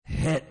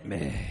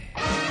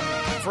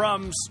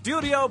From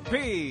Studio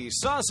P,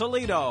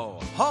 Sausalito,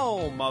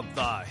 home of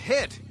the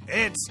hit,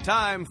 it's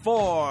time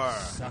for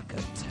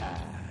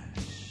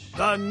Succotash,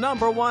 the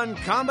 #1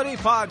 comedy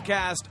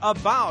podcast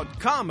about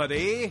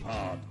comedy.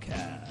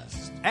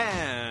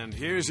 And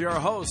here's your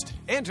host,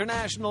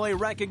 internationally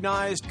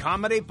recognized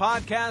comedy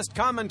podcast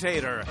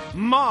commentator,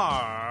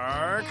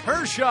 Mark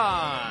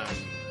Hershon.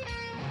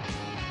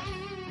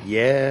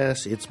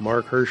 Yes, it's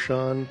Mark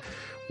Hershon.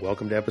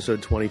 Welcome to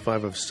episode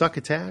 25 of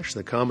Succotash,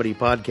 the comedy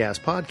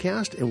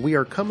podcast, and we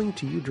are coming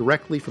to you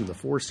directly from the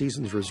Four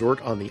Seasons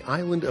Resort on the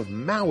island of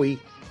Maui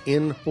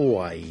in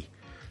Hawaii.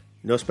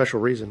 No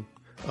special reason,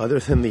 other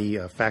than the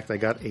fact I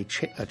got a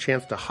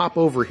chance to hop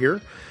over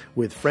here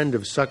with friend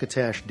of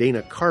Succotash,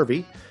 Dana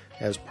Carvey,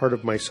 as part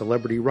of my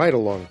celebrity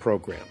ride-along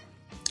program.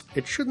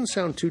 It shouldn't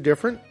sound too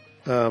different,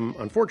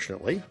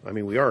 unfortunately. I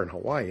mean, we are in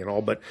Hawaii and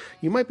all, but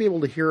you might be able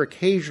to hear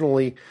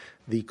occasionally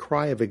the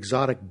cry of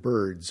exotic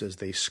birds as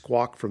they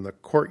squawk from the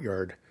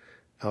courtyard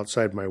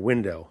outside my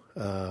window.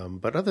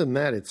 But other than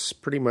that, it's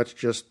pretty much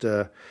just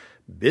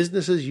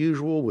business as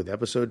usual with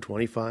episode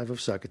 25 of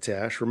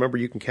Succotash. Remember,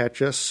 you can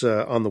catch us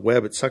on the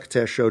web at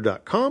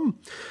succotashshow.com.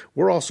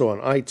 We're also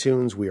on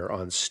iTunes. We are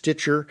on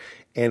Stitcher.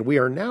 And we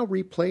are now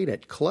replayed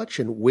at Clutch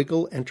and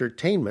Wiggle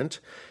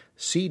Entertainment,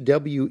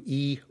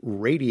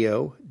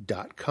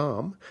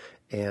 CWEradio.com.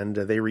 And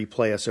they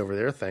replay us over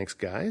there. Thanks,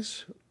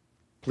 guys.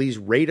 Please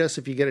rate us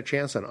if you get a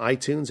chance on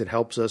iTunes. It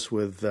helps us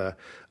with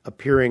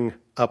appearing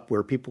up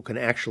where people can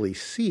actually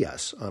see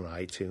us on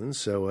iTunes.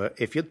 So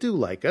if you do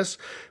like us,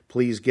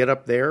 please get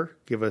up there.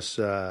 Give us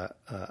a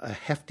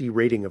hefty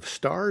rating of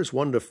stars,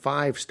 1 to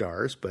 5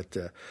 stars, but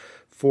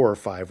 4 or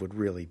 5 would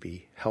really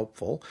be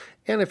helpful.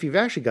 And if you've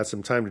actually got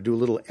some time to do a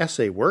little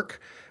essay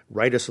work,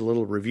 write us a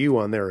little review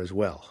on there as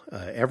well.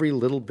 Every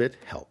little bit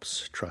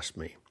helps, trust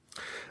me.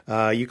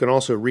 You can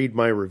also read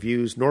my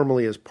reviews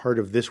normally as part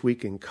of This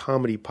Week in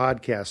Comedy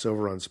podcasts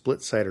over on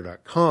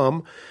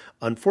splitsider.com.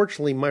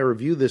 Unfortunately, my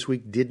review this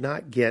week did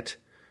not get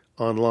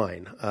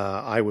online.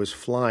 I was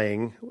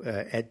flying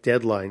at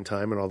deadline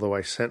time, and although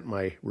I sent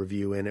my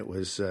review in, it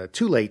was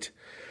too late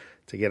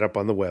to get up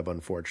on the web,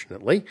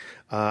 unfortunately.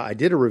 I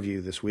did a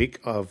review this week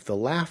of the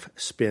Laugh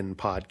Spin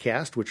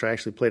podcast, which I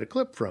actually played a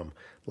clip from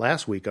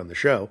last week on the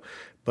show.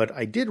 But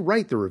I did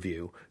write the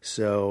review,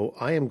 so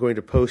I am going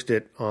to post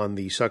it on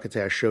the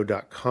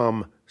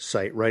succotashshow.com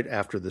site right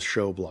after the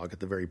show blog at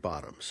the very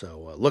bottom.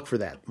 So look for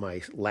that,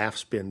 my Laugh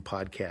Spin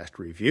podcast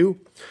review.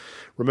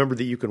 Remember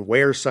that you can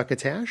wear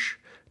Succotash.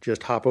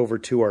 Just hop over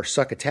to our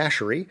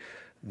Succotashery.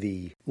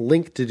 The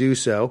link to do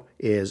so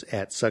is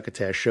at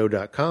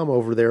succotashshow.com.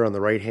 Over there on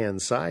the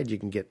right-hand side, you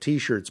can get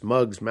T-shirts,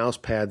 mugs, mouse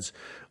pads,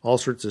 all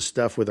sorts of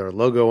stuff with our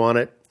logo on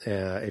it.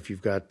 If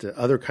you've got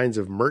other kinds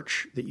of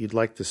merch that you'd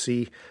like to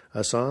see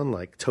us on,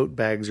 like tote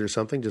bags or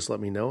something, just let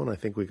me know, and I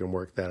think we can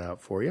work that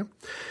out for you.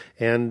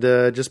 And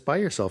just buy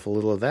yourself a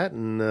little of that,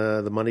 and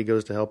the money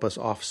goes to help us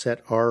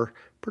offset our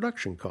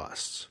production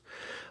costs.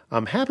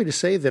 I'm happy to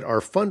say that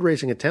our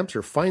fundraising attempts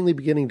are finally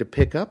beginning to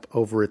pick up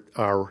over at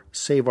our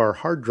Save Our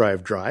Hard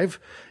Drive,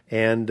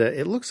 and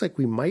it looks like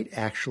we might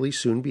actually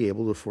soon be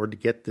able to afford to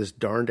get this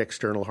darned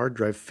external hard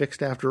drive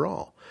fixed after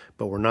all,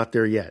 but we're not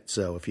there yet.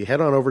 So if you head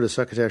on over to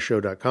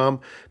succotashshow.com,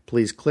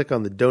 please click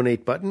on the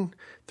donate button,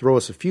 throw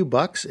us a few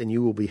bucks, and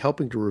you will be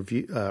helping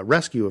to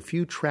rescue a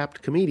few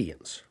trapped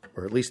comedians,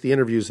 or at least the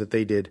interviews that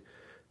they did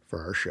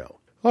for our show.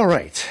 All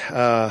right,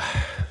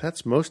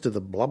 that's most of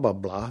the blah, blah,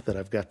 blah that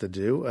I've got to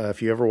do.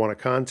 If you ever want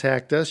to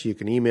contact us, you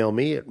can email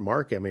me at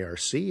mark,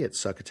 M-A-R-C, at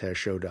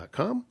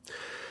succotashshow.com.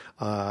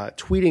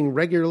 Tweeting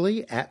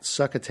regularly at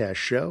Succotash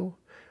Show.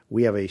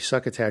 We have a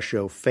Succotash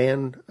Show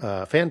fan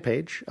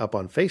page up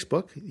on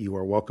Facebook. You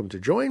are welcome to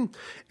join.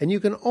 And you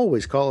can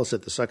always call us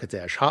at the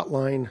Succotash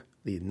hotline.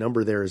 The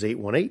number there is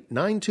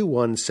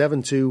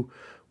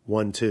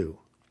 818-921-7212.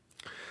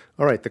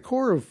 All right, the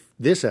core of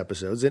this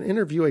episode is an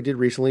interview I did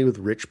recently with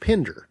Rich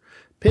Pinder.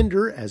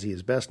 Pinder, as he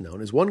is best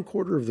known, is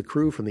 1/4 of the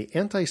crew from the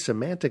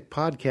Anti-Semantic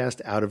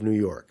podcast out of New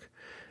York.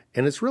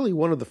 And it's really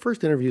one of the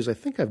first interviews I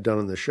think I've done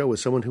on the show with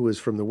someone who is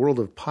from the world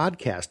of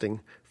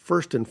podcasting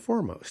first and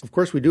foremost. Of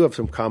course, we do have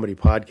some comedy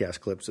podcast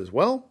clips as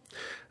well.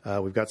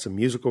 We've got some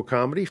musical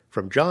comedy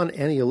from John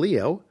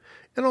Aniello,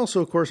 and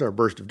also, of course, our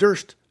Burst of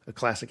Durst, a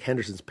classic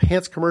Henderson's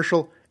Pants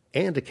commercial.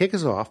 And to kick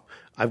us off,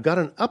 I've got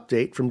an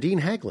update from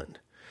Dean Haglund.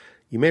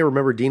 You may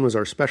remember Dean was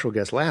our special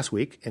guest last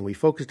week, and we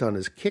focused on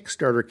his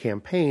Kickstarter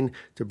campaign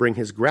to bring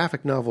his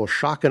graphic novel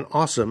Shockin'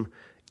 Awesome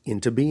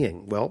into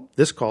being. Well,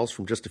 this call's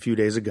from just a few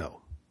days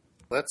ago.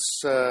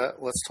 Let's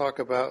talk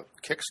about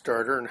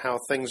Kickstarter and how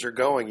things are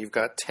going. You've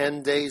got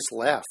 10 days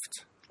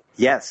left.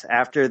 Yes,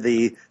 after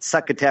the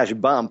Succotash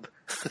bump,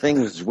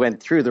 things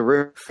went through the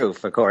roof,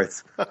 of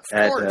course. Of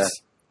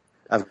course.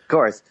 Of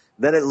course.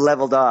 Then it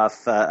leveled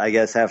off, I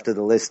guess, after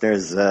the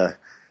listeners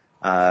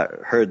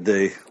heard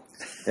the...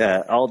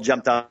 all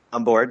jumped on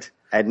board,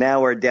 and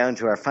now we're down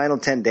to our final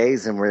 10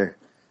 days, and we're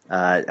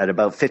at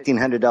about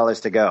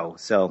 $1,500 to go.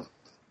 So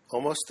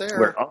almost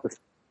there.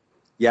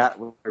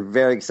 We're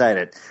very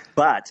excited.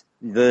 But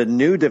the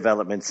new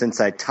development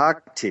since I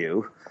talked to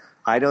you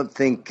I don't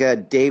think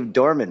Dave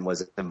Dorman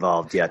was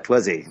involved yet,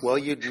 was he? Well,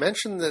 you'd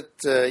mentioned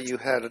that you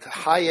had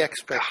high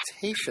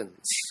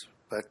expectations,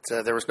 but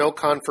there was no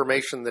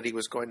confirmation that he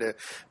was going to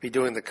be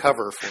doing the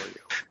cover for you.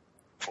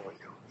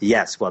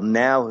 Yes. Well,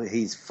 now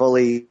he's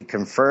fully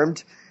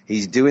confirmed.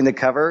 He's doing the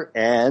cover,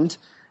 and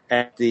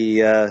at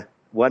the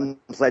one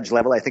pledge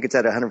level, I think it's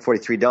at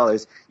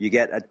 $143, you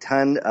get a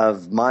ton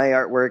of my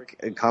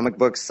artwork, comic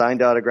books,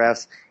 signed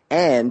autographs,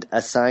 and a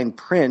signed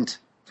print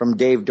from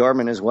Dave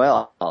Dorman as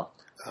well.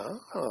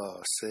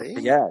 Oh, see?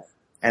 Yes.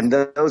 And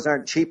those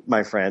aren't cheap,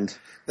 my friend.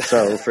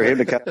 So for him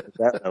to come to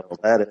that level,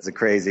 that is a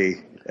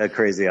crazy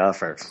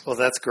offer. Well,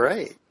 that's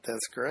great.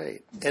 That's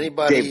great.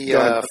 Anybody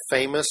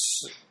famous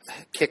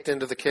kicked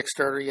into the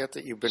Kickstarter yet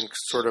that you've been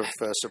sort of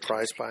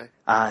surprised by?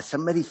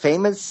 Somebody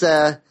famous?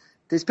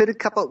 There's been a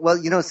couple. Well,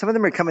 some of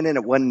them are coming in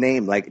at one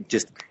name, like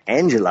just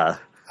Angela.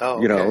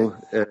 Oh,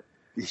 okay.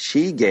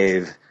 She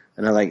gave,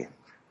 and I'm like,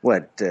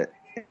 what?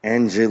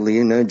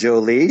 Angelina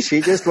Jolie?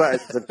 She just was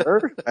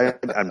her? I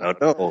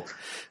don't know.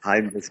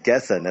 I'm just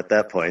guessing at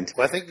that point.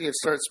 Well, I think you could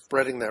start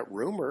spreading that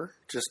rumor.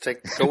 Just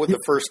go with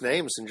the first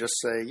names and just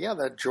say, yeah,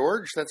 that's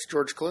George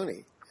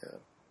Clooney. Yeah.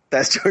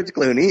 That's George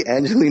Clooney,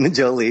 Angelina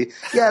Jolie.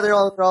 Yeah, they're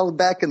all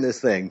back in this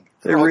thing.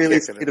 They're really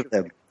sweet of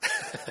them.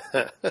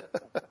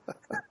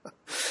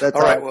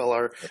 All right. Well,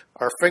 our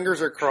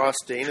fingers are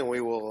crossed, Dean, and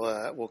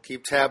we'll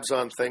keep tabs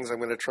on things. I'm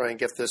going to try and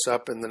get this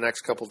up in the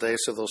next couple of days,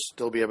 so there'll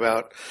still be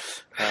about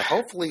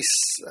hopefully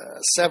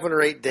 7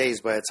 or 8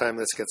 days by the time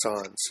this gets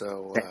on.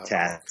 So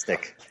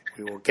fantastic.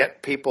 We will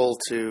get people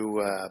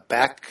to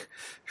back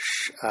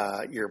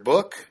your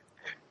book.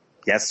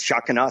 Yes,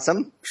 Shock and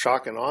Awesome.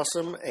 Shock and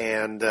Awesome,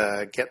 and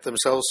get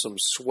themselves some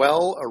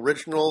swell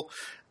original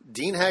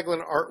Dean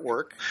Haglund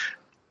artwork.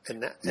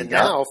 And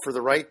now, for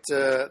the right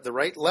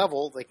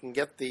level, they can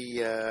get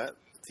the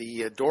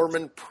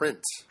Dorman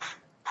print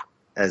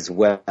as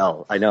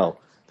well. I know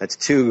that's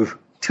two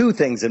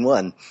things in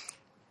one.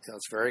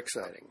 That's very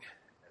exciting.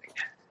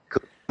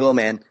 Cool,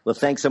 man. Well,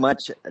 thanks so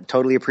much. I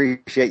totally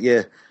appreciate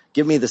you.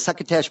 Give me the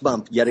succotash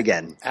bump yet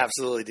again.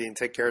 Absolutely, Dean.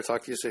 Take care.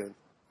 Talk to you soon.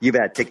 You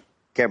bet. Take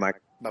care,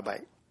 Mark.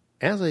 Bye-bye.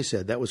 As I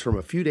said, that was from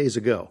a few days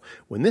ago.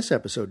 When this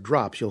episode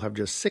drops, you'll have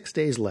just 6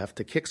 days left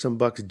to kick some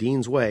bucks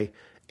Dean's way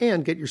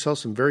and get yourself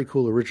some very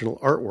cool original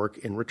artwork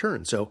in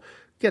return. So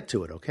get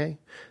to it, okay?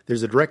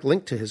 There's a direct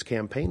link to his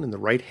campaign in the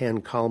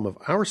right-hand column of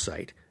our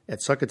site at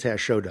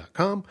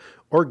succotashshow.com,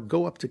 or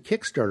go up to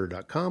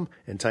Kickstarter.com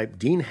and type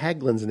Dean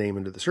Haglund's name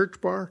into the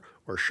search bar,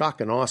 or Shock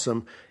and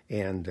Awesome,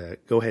 and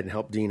go ahead and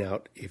help Dean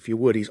out if you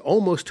would. He's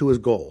almost to his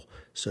goal,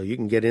 so you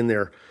can get in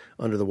there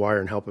under the wire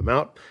and help him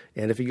out.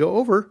 And if you go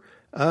over,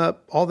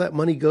 all that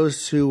money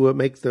goes to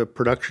make the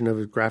production of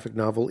his graphic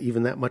novel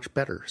even that much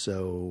better.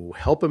 So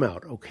help him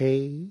out,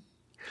 okay?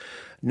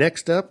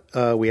 Next up,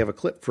 we have a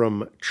clip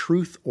from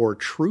Truth or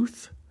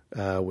Truth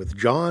with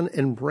John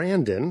and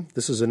Brandon.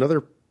 This is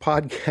another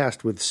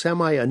podcast with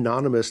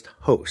semi-anonymous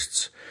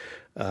hosts.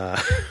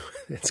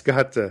 It's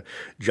got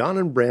John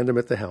and Brandon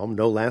at the helm,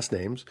 no last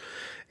names.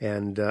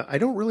 And I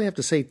don't really have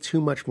to say too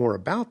much more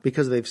about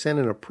because they've sent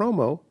in a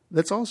promo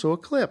that's also a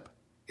clip.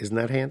 Isn't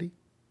that handy?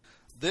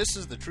 This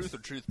is the Truth or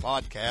Truth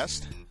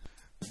podcast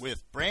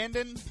with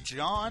Brandon,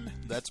 John,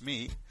 that's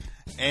me,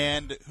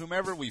 and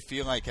whomever we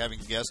feel like having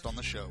a guest on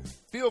the show.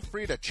 Feel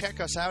free to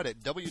check us out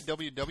at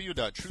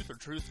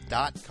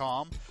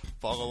www.truthertruth.com.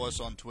 Follow us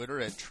on Twitter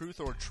at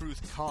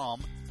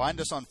truthertruthcom. Find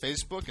us on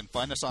Facebook and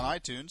find us on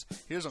iTunes.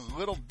 Here's a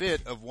little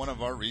bit of one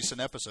of our recent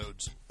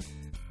episodes.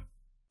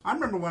 I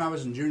remember when I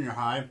was in junior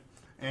high,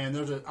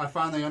 and I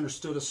finally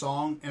understood a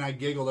song, and I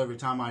giggled every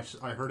time I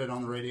heard it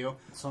on the radio.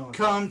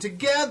 Come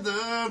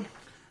together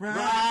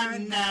right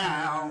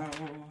now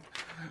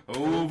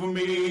over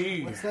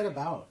me. What's that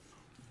about?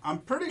 I'm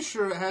pretty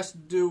sure it has to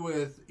do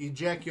with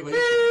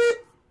ejaculations.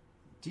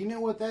 Do you know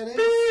what that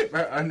is?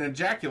 An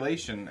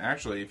ejaculation,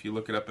 actually, if you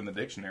look it up in the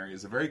dictionary,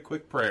 is a very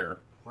quick prayer.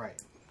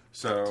 Right.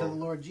 So to the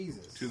Lord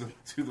Jesus. To the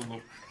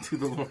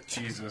Lord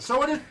Jesus.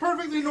 So it is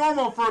perfectly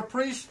normal for a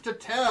priest to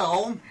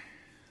tell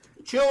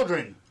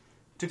children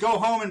to go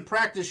home and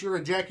practice your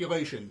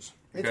ejaculations.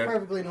 It's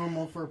perfectly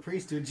normal for a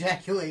priest to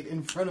ejaculate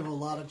in front of a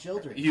lot of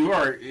children.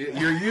 You're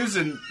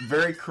using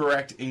very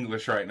correct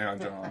English right now,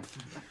 John.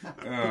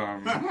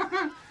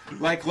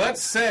 Like,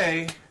 let's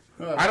say,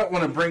 I don't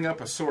want to bring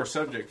up a sore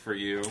subject for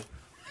you,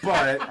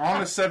 but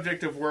on the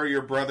subject of where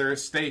your brother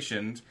is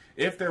stationed,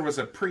 if there was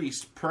a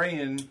priest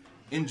praying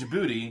in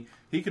Djibouti,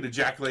 he could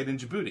ejaculate in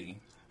Djibouti.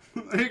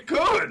 He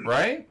could!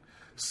 Right?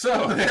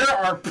 So there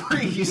are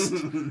priests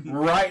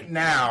right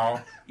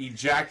now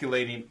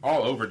ejaculating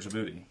all over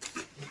Djibouti.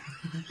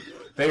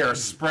 They are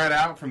spread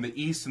out from the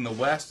east and the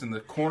west and the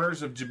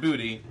corners of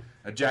Djibouti,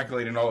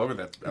 ejaculating all over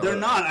that. They're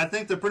not. I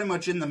think they're pretty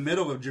much in the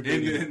middle of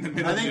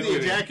Djibouti. I think the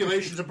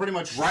ejaculations are pretty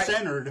much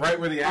centered. Right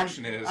where the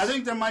action is. I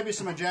think there might be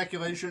some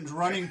ejaculations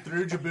running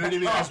through Djibouti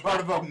because part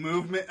of a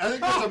movement. I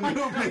think there's a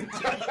movement.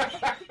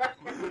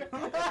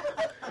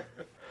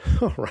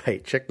 All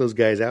right. Check those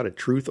guys out at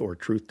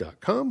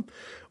truthertruth.com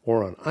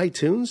or on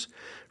iTunes.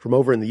 From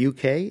over in the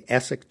UK,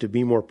 Essex to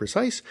be more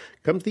precise,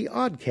 comes the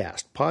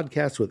Oddcast,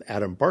 podcast with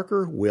Adam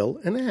Barker, Will,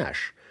 and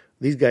Ash.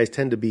 These guys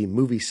tend to be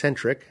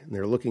movie-centric, and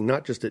they're looking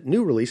not just at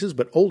new releases,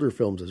 but older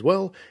films as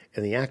well,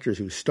 and the actors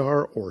who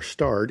star or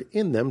starred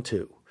in them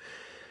too.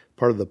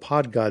 Part of the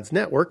Pod Gods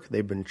Network,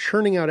 they've been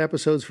churning out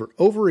episodes for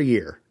over a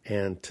year,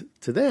 and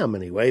to them,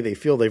 anyway, they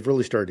feel they've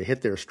really started to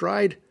hit their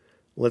stride.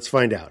 Let's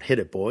find out. Hit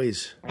it,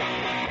 boys.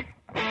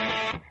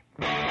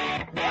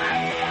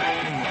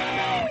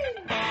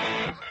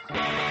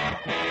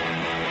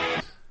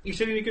 You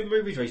seen any good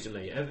movies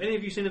recently? Have any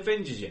of you seen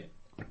Avengers yet?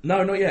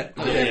 No, not yet.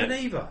 I haven't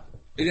either.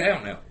 Is it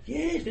out now? Yeah,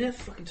 it's been out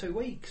for fucking 2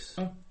 weeks.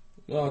 Oh.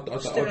 Well, I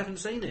Still haven't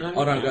seen it. I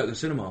don't go to the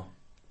cinema.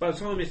 By the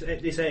time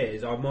this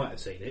airs, I might have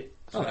seen it.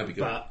 Oh, that'd be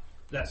good. But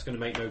that's going to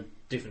make no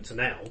difference to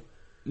now.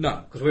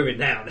 No. Because we're in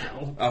now.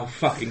 Oh,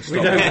 fucking stop.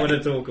 We don't want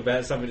to talk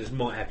about something that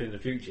might happen in the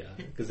future.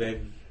 Because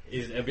then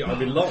I've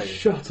been lying.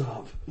 Shut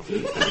up.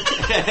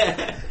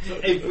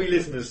 Every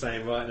listener's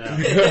saying right now.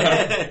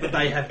 But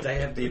they have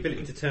the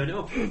ability to turn it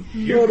off.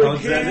 You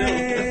can't turn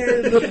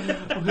it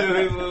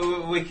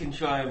off. We can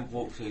try and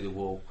walk through the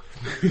wall.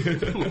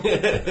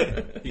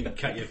 You can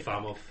cut your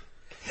thumb off.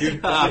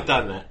 I've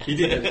done that. You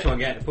did it to try and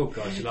get out of the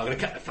podcast. You're like, I'm going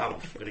to cut the thumb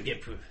off. I'm going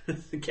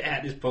to get out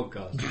of this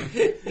podcast.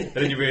 And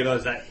then you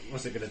realise that,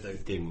 what's it going to do?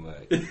 Didn't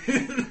work.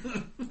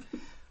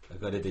 I've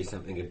got to do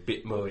something a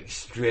bit more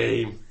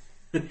extreme.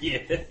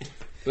 Yeah.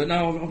 But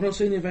no, I've not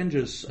seen the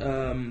Avengers.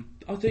 I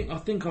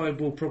think I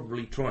will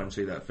probably try and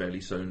see that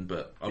fairly soon,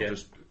 but I'll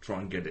just try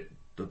and get it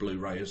the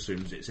Blu-ray as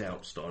soon as it's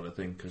out, style of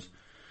thing, because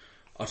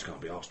I just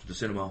can't be asked to the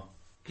cinema.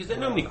 Because they're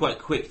normally quite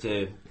quick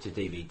to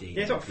DVD.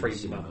 Yeah, it's like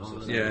 3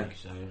 months. Yeah,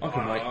 so. I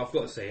can wait. I've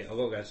got to see it. I've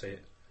got to go see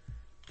it.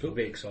 Cool. I'll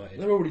be excited.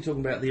 They're already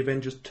talking about the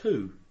Avengers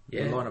 2.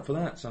 Yeah. The lineup for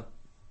that, so.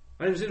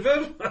 I haven't seen the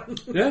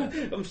first one. Yeah.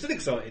 I'm still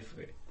excited for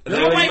it. Are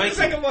they making the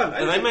second one?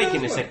 Are they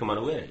making the second one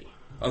already?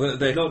 Oh,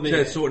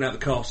 they're sorting out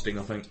the casting,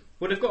 I think.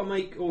 Well, they've got to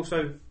make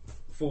also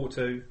Thor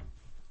 2.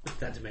 That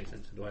doesn't make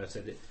sense the way I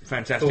said it.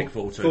 Fantastic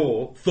Thor 2.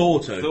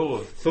 Thor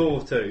 2.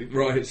 Thor 2.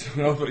 Right, I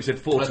thought you said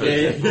Thor 2.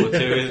 Yeah, Thor 2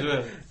 as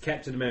well.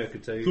 Captain America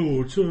 2.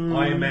 Thor 2.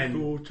 Iron Man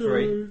Thor 2.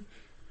 3.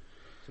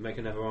 To make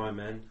another Iron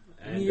Man.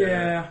 And,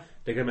 yeah.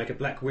 They're going to make a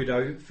Black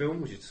Widow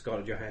film, which is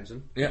Scarlett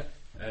Johansson. Yeah.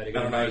 They're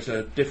I know it's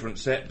a different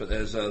set, but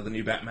there's the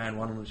new Batman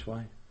one on its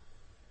way.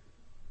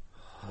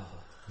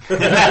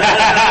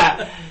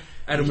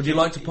 Adam, would you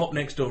like to pop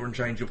next door and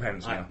change your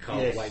pants now? I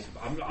can't wait.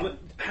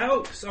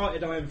 How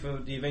excited I am for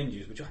the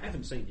Avengers, which I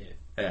haven't seen yet.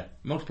 Yeah.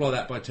 Multiply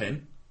that by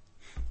 10.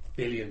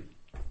 Billion.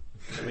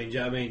 I mean, do you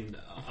know what I mean?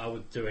 I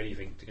would do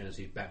anything to go and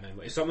see Batman.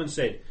 If someone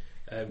said,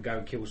 go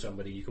and kill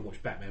somebody, you can watch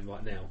Batman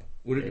right now.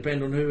 Would it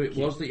depend on who it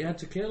was that you had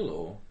to kill,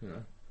 or, you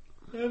know?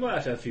 I might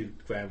have to have a few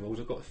ground rules.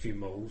 I've got a few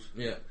moles.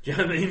 Yeah. Do you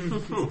know what I mean?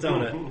 I don't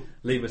want to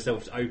leave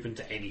myself open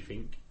to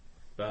anything.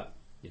 But,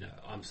 you know,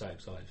 I'm so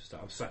excited for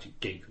stuff. I'm such a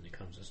geek when it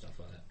comes to stuff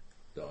like that.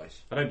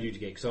 Nice. I don't usually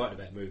get excited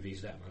about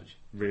movies that much.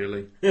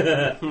 Really?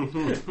 I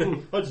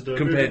just do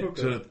compared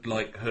to,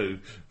 like, who?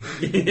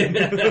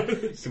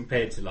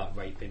 Compared to, like,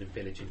 raping and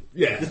pillaging.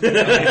 Yeah.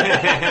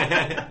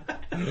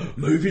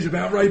 Movies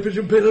about raping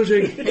and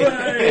pillaging.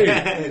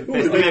 Hey!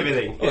 Best of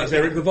everything. Oh, that's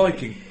Eric the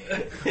Viking.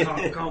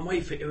 I can't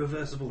wait for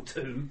Irreversible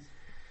 2. You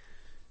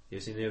ever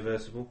seen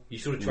Irreversible? You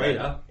saw the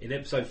trailer in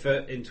episode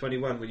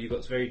 21 when you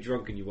got very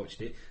drunk and you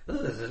watched it. Oh,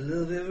 there's a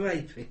little bit of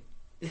raping.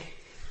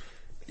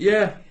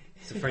 Yeah.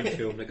 It's a French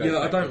film that goes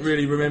I don't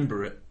really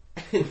remember it.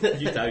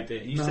 You don't, do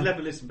you? You still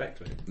haven't listened back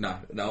to it? No,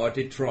 I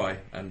did try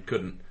and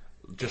couldn't.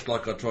 Just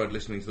like I tried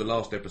listening to the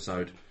last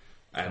episode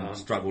and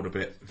struggled a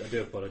bit. I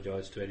do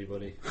apologise to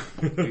anybody.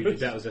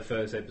 That was the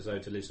first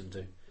episode to listen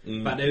to.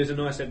 But there was a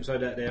nice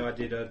episode out there. I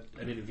did an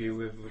interview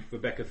with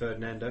Rebecca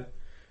Ferdinando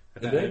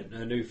about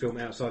a new film,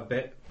 Outside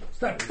Bet. Is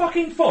that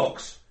fucking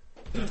Fox?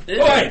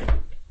 Oi!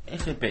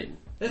 It's a bit.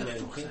 Get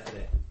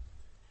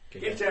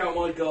out of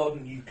my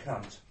garden, you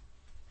cunt.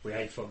 We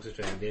hate foxes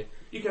around here.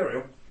 You carry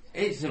on.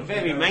 It's a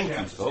very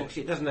manky fox.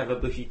 It doesn't have a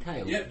bushy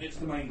tail. Yep, it's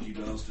the mangy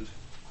bastard.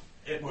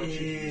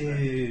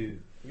 Ew.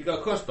 Have you got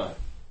a crossbow?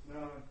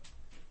 No.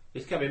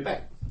 It's coming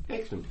back.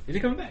 Excellent. Is he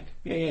coming back?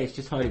 Yeah, it's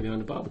just hiding behind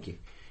the barbecue.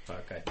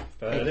 Okay.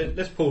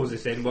 Let's pause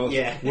this then while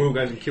Will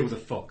goes and kills a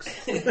fox.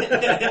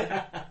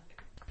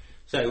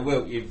 So,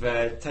 Will, you've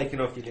taken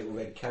off your little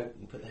red coat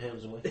and put the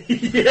hounds away?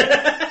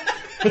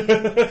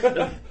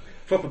 Yeah.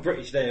 Proper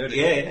British there, isn't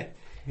it?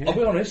 Yeah. I'll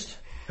be honest.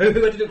 Who had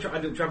a little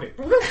trumpet?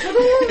 Tally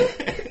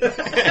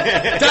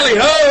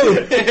ho!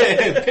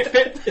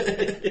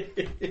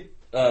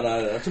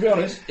 No. To be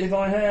honest, if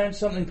I had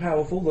something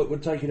powerful that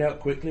would take it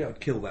out quickly,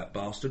 I'd kill that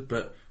bastard.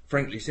 But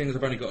frankly, seeing as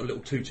I've only got a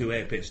little 2.2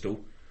 air pistol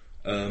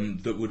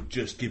that would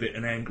just give it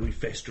an angry,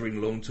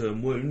 festering,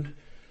 long-term wound,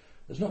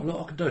 there's not a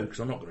lot I can do because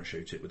I'm not going to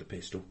shoot it with a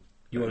pistol.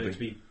 You want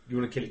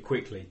to kill it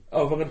quickly?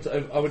 Oh,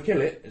 if I would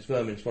kill it. It's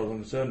vermin, as far as I'm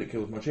concerned. It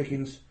kills my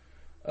chickens.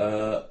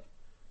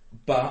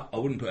 But I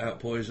wouldn't put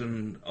out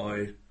poison.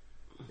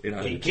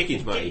 Get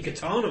chickens, mate. Get your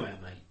katana out,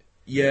 mate.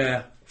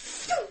 Yeah.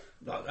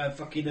 Like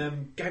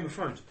fucking Game of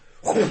Thrones.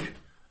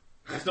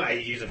 That's not how you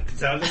use a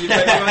katana. You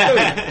make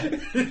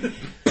it right.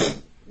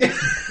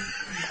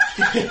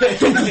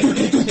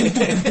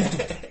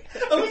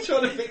 was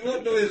trying to think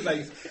what noise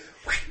makes.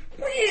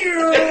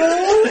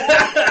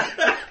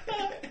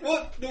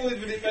 What noise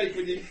would it make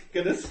when you're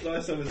going to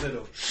slice someone's head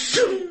off?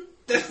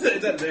 That's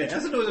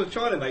the noise I'm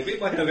trying to make. In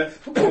my head, I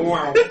go,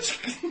 wow.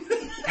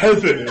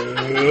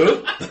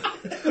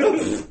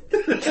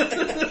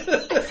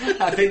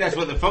 I think that's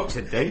what the fox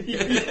would do. You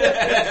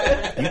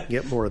can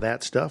get more of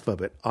that stuff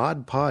up at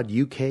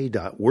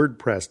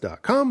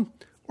oddpoduk.wordpress.com,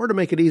 or to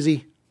make it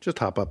easy, just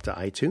hop up to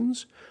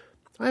iTunes.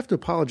 I have to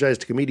apologize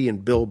to comedian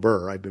Bill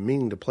Burr. I've been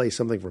meaning to play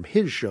something from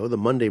his show, the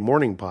Monday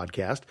Morning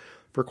Podcast,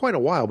 for quite a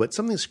while, but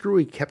something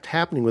screwy kept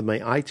happening with my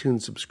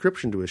iTunes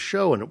subscription to his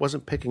show, and it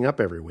wasn't picking up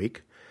every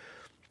week.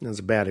 That's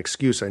a bad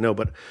excuse, I know,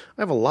 but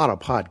I have a lot of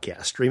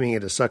podcasts streaming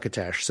into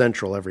Succotash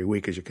Central every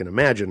week, as you can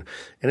imagine,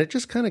 and it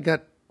just kind of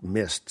got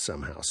missed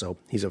somehow. So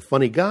he's a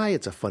funny guy.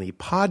 It's a funny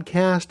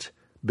podcast.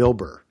 Bill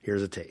Burr.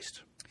 Here's a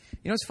taste.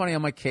 You know what's funny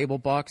on my cable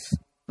box?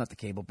 Not the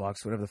cable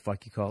box, whatever the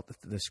fuck you call it,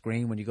 the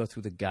screen, when you go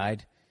through the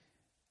guide,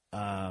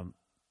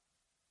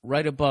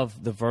 right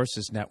above the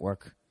Versus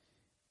Network,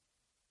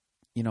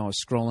 you know,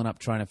 scrolling up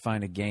trying to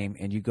find a game,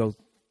 and you go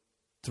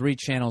 3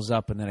 channels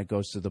up, and then it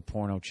goes to the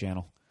porno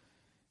channel.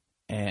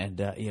 And,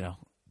 you know,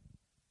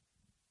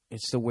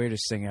 it's the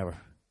weirdest thing ever.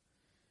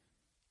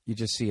 You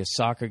just see a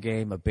soccer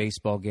game, a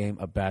baseball game,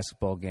 a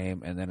basketball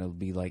game, and then it'll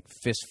be like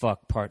Fist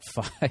Fuck Part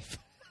 5.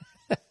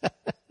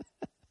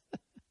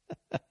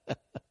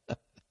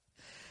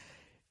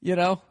 You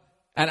know?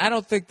 And I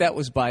don't think that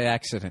was by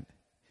accident.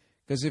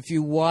 Because if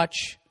you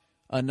watch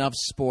enough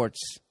sports,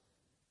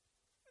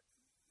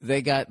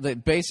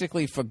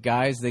 basically for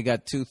guys, they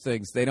got 2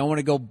 things. They don't want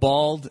to go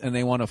bald, and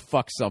they want to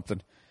fuck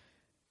something.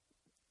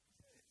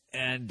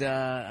 And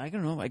I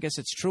don't know. I guess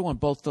it's true on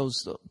both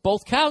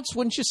counts,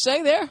 wouldn't you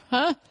say there,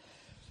 huh?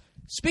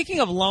 Speaking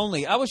of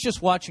lonely, I was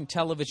just watching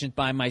television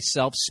by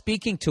myself,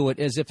 speaking to it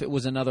as if it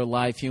was another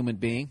live human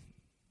being.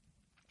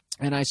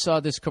 And I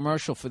saw this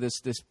commercial for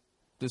this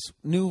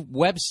new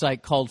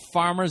website called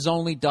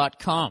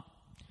FarmersOnly.com.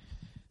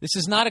 This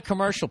is not a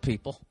commercial,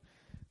 people.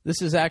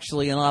 This is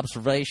actually an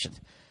observation.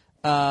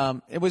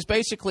 It was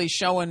basically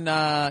showing,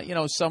 a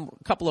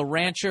couple of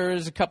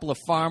ranchers, a couple of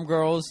farm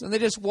girls, and they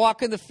just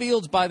walk in the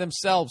fields by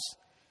themselves,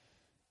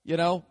 you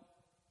know,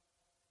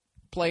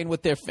 playing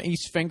with their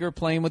finger,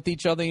 playing with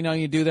each other. You know,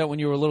 you do that when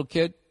you were a little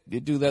kid.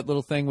 You do that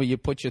little thing where you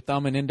put your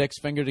thumb and index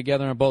finger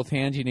together on both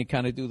hands, and you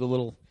kind of do the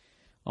little,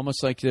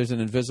 almost like there's an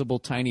invisible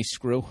tiny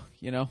screw,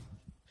 you know.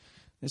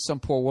 There's some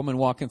poor woman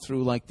walking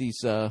through like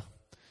these, a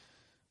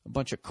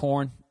bunch of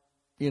corn.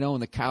 You know,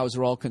 and the cows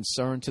are all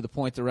concerned to the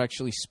point they're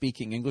actually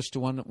speaking English to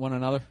one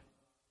another,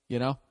 you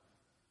know,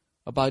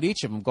 about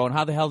each of them, going,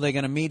 how the hell are they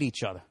going to meet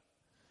each other?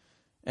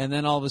 And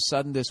then all of a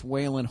sudden this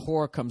wailing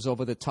whore comes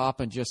over the top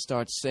and just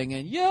starts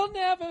singing, you'll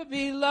never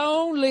be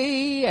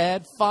lonely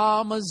at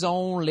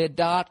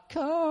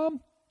FarmersOnly.com.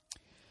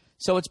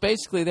 So it's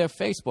basically their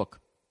Facebook.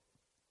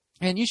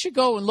 And you should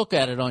go and look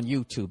at it on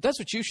YouTube. That's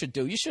what you should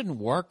do. You shouldn't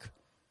work.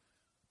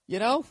 You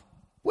know,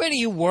 where do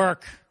you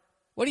work?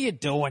 What are you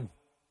doing?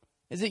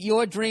 Is it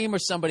your dream or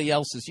somebody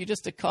else's? You're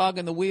just a cog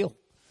in the wheel.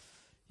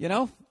 You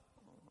know?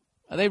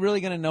 Are they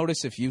really going to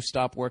notice if you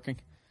stop working?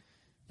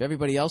 If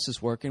everybody else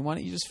is working, why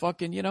don't you just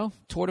fucking, you know,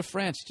 Tour de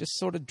France. Just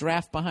sort of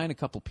draft behind a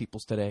couple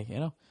people's today, you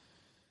know?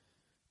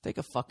 Take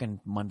a fucking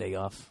Monday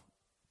off.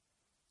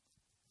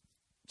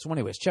 So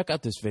anyways, check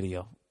out this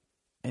video.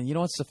 And you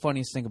know what's the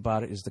funniest thing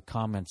about it is the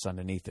comments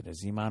underneath it. Is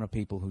the amount of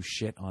people who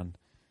shit on,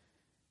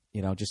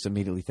 you know, just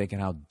immediately thinking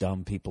how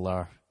dumb people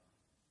are.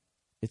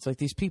 It's like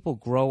these people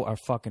grow our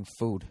fucking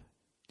food. Do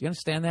you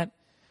understand that?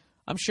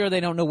 I'm sure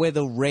they don't know where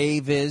the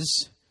rave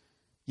is,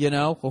 you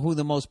know, or who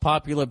the most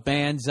popular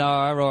bands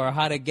are, or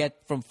how to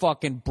get from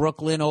fucking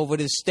Brooklyn over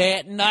to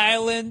Staten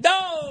Island.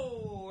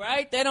 Oh,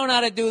 right? They don't know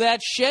how to do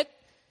that shit.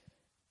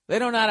 They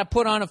don't know how to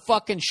put on a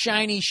fucking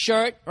shiny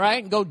shirt,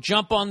 right, and go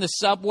jump on the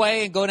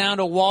subway and go down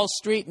to Wall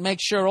Street and make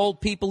sure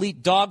old people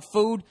eat dog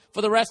food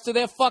for the rest of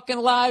their fucking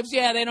lives.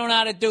 Yeah, they don't know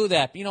how to do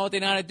that. You know what they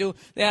know how to do?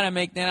 They know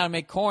how to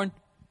make corn,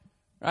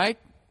 right?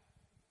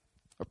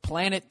 Or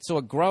plant it so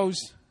it grows.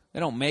 They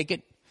don't make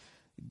it.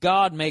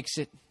 God makes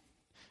it.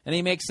 And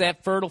he makes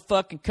that fertile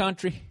fucking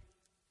country.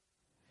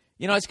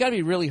 You know, it's got to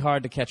be really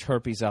hard to catch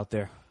herpes out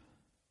there.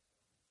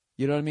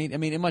 You know what I mean? I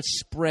mean, it must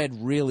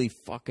spread really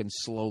fucking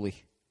slowly.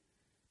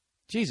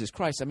 Jesus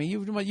Christ. I mean,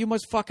 you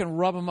must fucking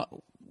rub them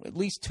up, at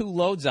least 2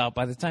 loads out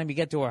by the time you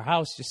get to our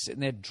house, just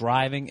sitting there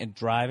driving and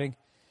driving.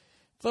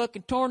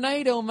 Fucking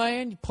tornado,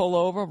 man. You pull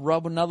over,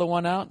 rub another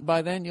one out, and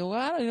by then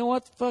I don't know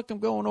what the fuck I'm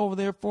going over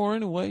there for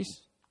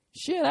anyways.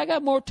 Shit, I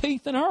got more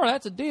teeth than her.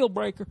 That's a deal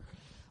breaker.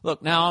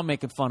 Look, now I'm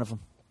making fun of him.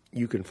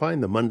 You can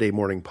find the Monday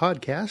Morning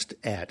Podcast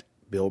at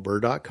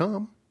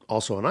BillBurr.com,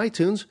 also on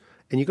iTunes,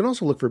 and you can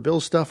also look for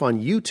Bill's stuff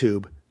on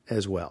YouTube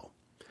as well.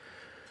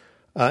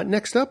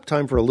 Next up,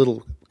 time for a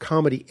little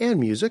comedy and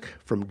music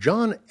from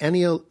John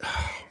Aniello.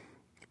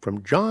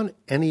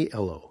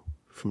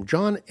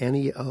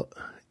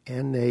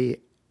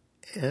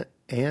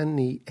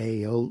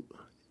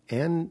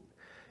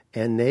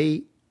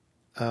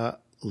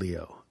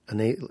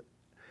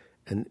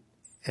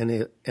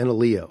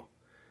 Anilio.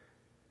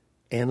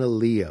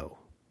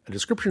 A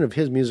description of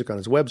his music on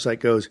his website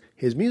goes,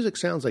 his music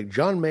sounds like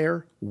John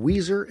Mayer,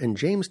 Weezer, and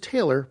James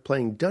Taylor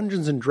playing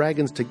Dungeons &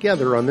 Dragons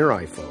together on their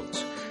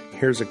iPhones.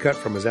 Here's a cut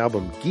from his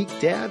album Geek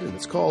Dad, and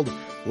it's called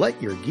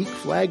Let Your Geek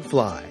Flag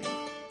Fly.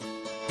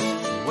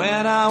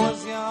 When I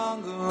was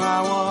younger,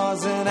 I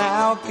was an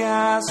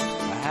outcast.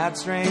 I had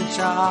strange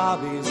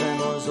hobbies and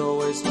was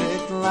always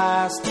picked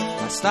last.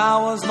 My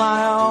style was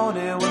my own,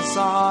 it was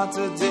hard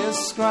to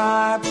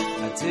describe.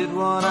 I did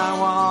what I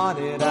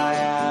wanted, I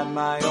had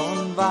my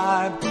own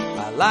vibe.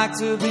 I like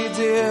to be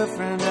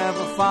different,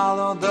 never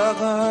follow the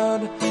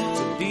herd.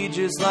 To be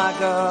just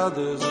like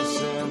others is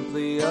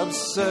simply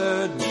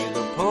absurd.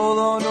 Neither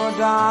polo nor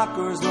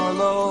dockers nor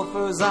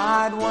loafers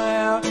I'd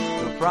wear.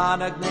 The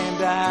product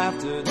named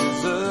after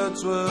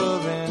desserts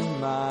were in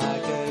my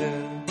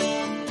care.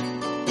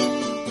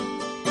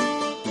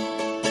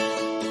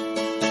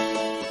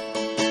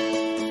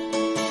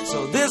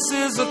 So this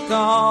is a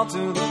call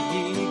to the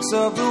geeks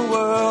of the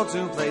world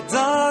to play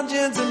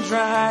Dungeons and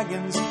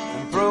Dragons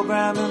and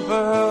program in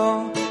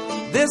Perl.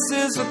 This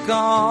is a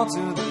call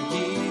to the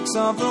geeks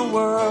of the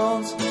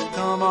world.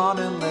 Come on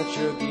and let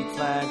your geek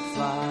flag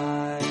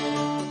fly.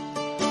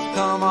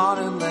 Come on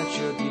and let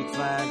your geek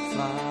flag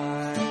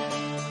fly.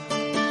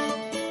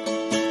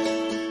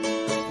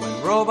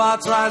 When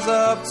robots rise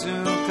up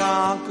to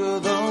conquer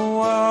the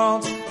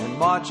world and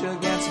march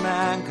against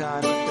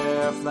mankind with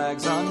their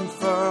flags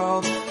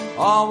unfurled,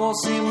 all will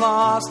seem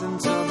lost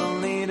until the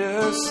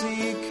leaders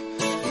seek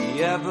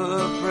the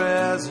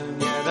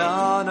ever-present yet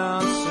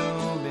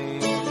unassuming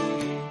geek.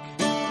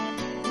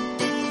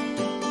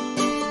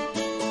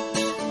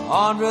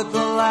 On with the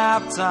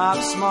laptop,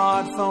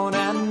 smartphone,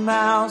 and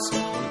mouse,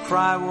 the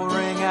cry will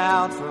ring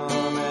out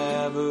from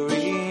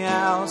every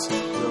house.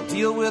 We'll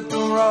deal with the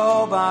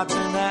robots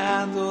and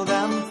handle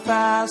them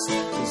fast.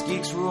 As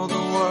geeks rule the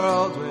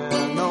world,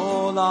 we're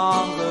no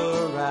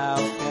longer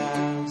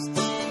outcasts.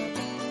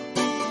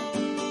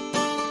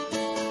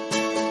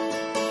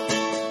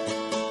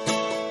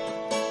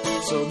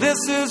 So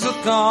this is a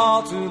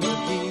call to the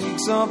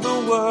geeks of the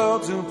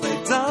world to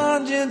play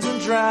Dungeons and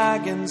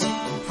Dragons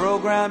and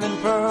program in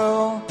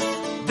Perl.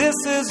 This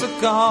is a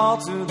call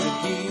to the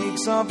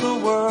geeks of the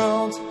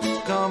world.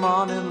 Come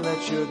on and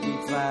let your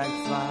geek flag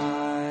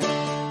fly.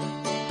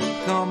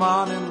 Come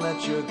on and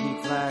let your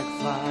geek flag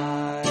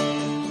fly.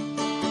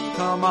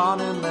 Come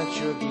on and let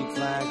your geek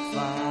flag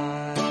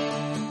fly.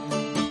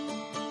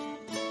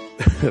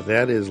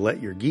 That is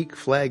Let Your Geek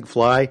Flag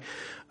Fly.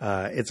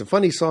 It's a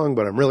funny song,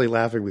 but I'm really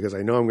laughing because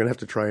I know I'm going to have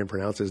to try and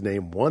pronounce his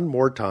name one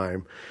more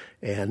time,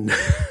 and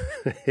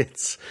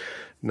it's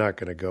not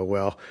going to go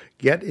well.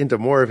 Get into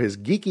more of his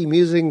geeky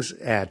musings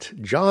at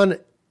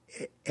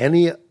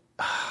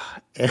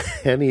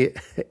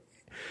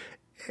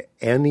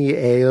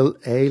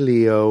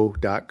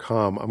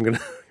johnanielio.com.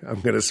 I'm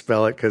gonna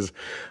spell it because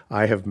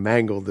I have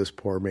mangled this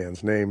poor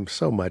man's name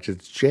so much.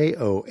 It's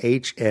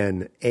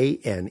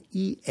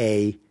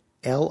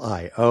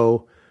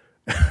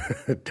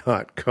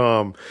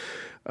JOHNANEALIO.com.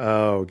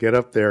 Oh, get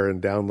up there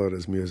and download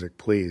his music,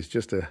 please,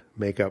 just to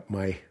make up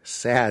my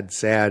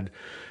sad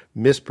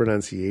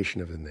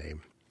mispronunciation of the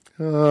name.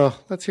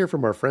 Let's hear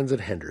from our friends at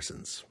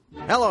Henderson's.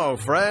 Hello,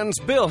 friends.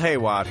 Bill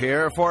Haywatt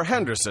here for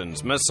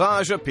Henderson's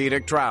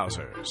Massagepedic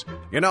Trousers.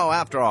 You know,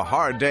 after a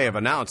hard day of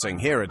announcing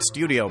here at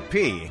Studio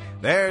P,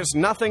 there's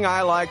nothing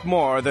I like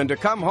more than to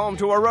come home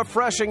to a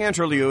refreshing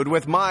interlude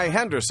with my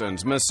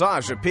Henderson's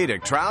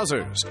Massagepedic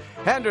Trousers.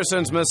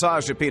 Henderson's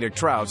Massagepedic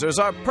Trousers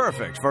are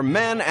perfect for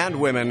men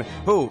and women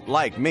who,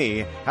 like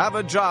me, have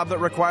a job that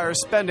requires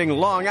spending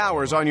long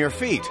hours on your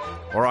feet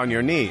or on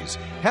your knees.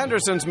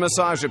 Henderson's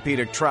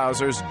Massagepedic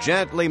Trousers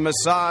gently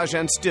massage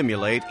and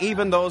stimulate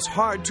even those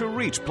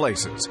hard-to-reach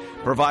places,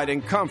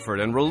 providing comfort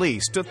and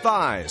release to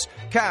thighs,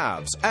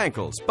 calves,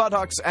 ankles,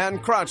 buttocks,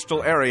 and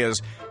crotchal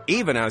areas,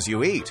 even as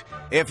you eat.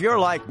 If you're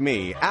like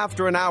me,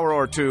 after an hour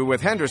or two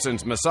with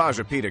Henderson's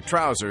Massagepedic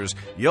Trousers,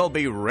 you'll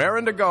be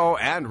raring to go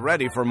and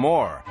ready for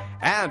more.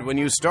 And when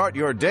you start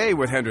your day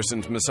with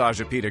Henderson's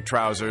Massagepedic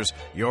Trousers,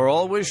 you're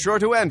always sure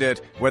to end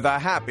it with a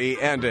happy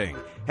ending.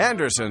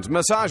 Henderson's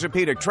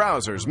Massagepedic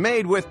Trousers,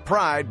 made with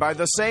pride by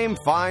the same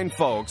fine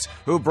folks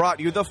who brought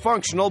you the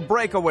functional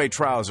breakaway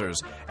trousers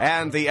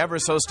and the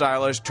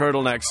ever-so-stylish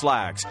turtleneck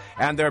slacks.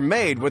 And they're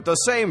made with the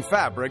same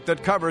fabric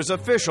that covers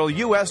official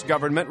U.S.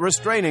 government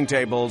restraining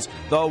tables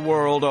the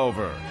world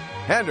over.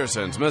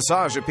 Henderson's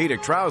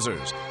Massagepedic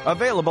Trousers,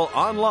 available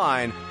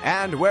online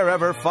and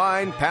wherever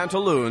fine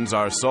pantaloons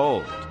are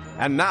sold.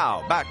 And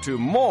now, back to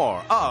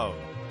more of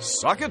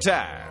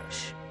Succotash.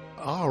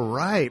 All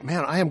right,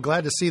 man, I am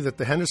glad to see that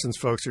the Henderson's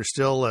folks are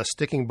still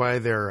sticking by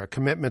their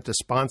commitment to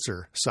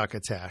sponsor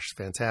Succotash.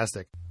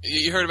 Fantastic.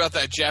 You heard about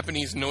that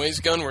Japanese noise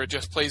gun where it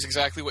just plays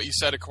exactly what you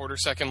said a quarter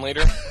second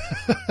later?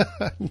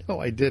 No,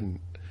 I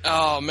didn't.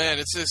 Oh, man,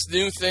 it's this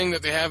new thing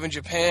that they have in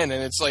Japan,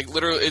 and it's like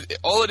literally,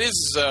 all it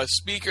is a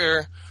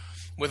speaker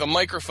with a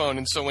microphone,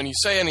 and so when you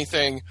say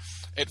anything,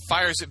 it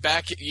fires it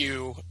back at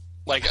you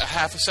like a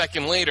half a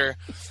second later,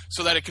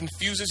 so that it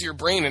confuses your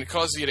brain and it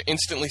causes you to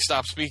instantly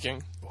stop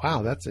speaking.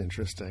 Wow, that's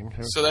interesting.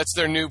 So that's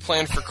their new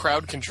plan for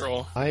crowd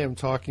control. I am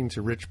talking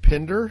to Rich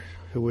Pinder,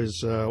 who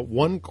is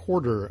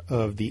 1/4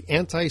 of the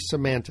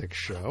Anti-Semantic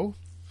Show.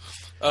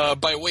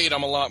 By weight,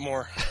 I'm a lot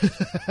more.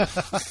 I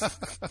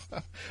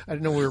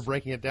didn't know we were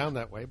breaking it down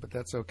that way, but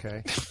that's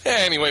okay.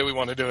 Anyway, we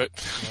want to do it.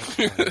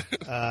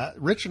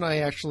 Rich and I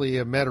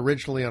actually met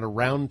originally on a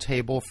round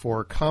table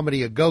for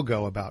Comedy A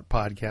Go-Go about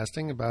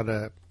podcasting about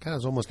it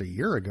was almost a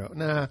year ago.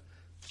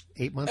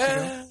 8 months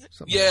ago?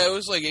 Yeah, it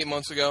was like 8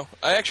 months ago.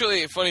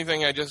 Funny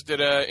thing, I just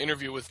did an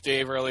interview with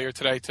Dave earlier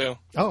today, too.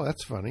 Oh,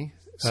 that's funny.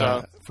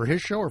 So, for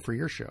his show or for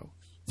your show?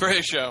 For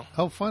his show.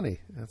 Oh, funny.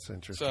 That's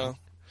interesting. So,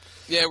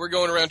 yeah, we're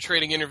going around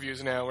trading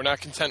interviews now. We're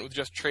not content with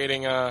just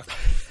trading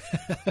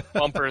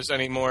bumpers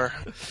anymore.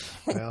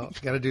 Well,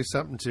 got to do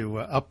something to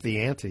up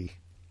the ante.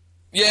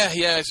 Yeah,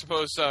 I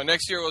suppose so.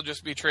 Next year we'll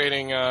just be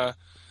trading.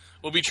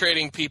 We'll be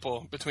trading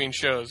people between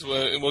shows.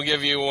 We'll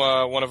give you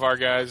one of our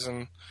guys,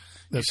 and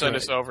you send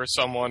us over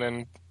someone,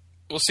 and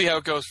we'll see how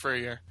it goes for a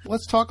year.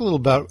 Let's talk a little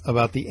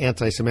about the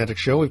Anti-Semantic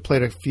Show. We've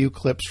played a few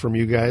clips from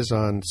you guys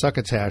on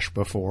Succotash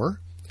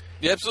before.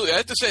 Yeah, absolutely. I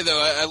have to say, though,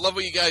 I love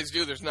what you guys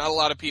do. There's not a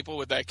lot of people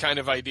with that kind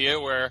of idea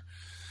where,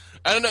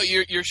 I don't know,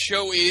 your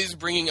show is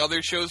bringing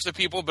other shows to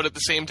people, but at the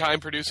same time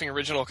producing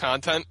original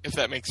content, if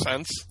that makes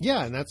sense.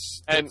 Yeah, and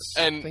that's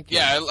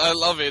yeah, I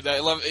love it.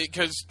 I love it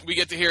because we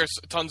get to hear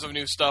tons of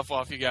new stuff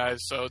off you guys,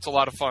 so it's a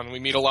lot of fun.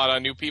 We meet a lot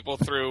of new people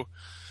through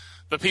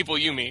the people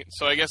you meet.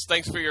 So I guess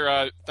thanks for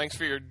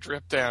your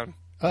drip down.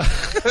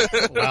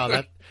 Wow,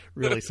 that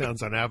really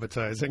sounds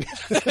unappetizing.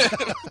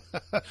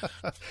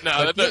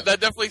 No, that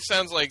definitely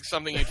sounds like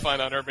something you'd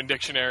find on Urban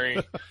Dictionary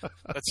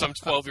that some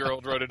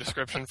 12-year-old wrote a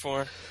description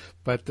for.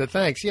 But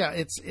thanks. Yeah,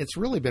 it's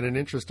really been an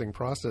interesting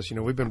process.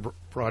 We've been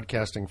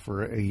broadcasting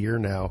for a year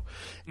now,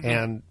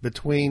 and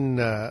between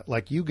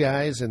like you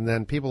guys and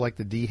then people like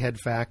the D-Head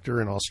Factor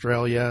in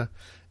Australia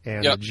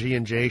and the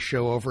G&J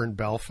show over in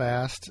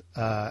Belfast,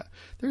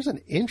 there's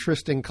an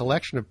interesting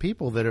collection of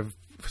people that have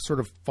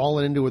sort of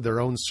fallen into their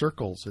own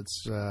circles.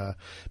 It's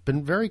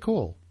been very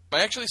cool.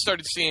 I actually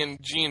started seeing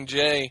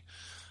G&J.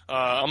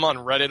 I'm on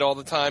Reddit all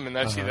the time, and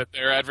I see that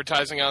they're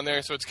advertising on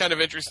there. So it's kind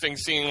of interesting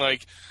seeing,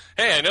 like,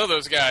 hey, I know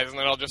those guys, and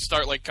then I'll just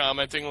start, like,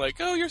 commenting, like,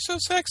 oh, you're so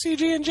sexy,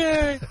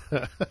 G&J.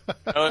 Like,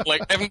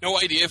 I have no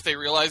idea if they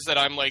realize that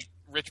I'm, like,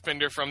 Rich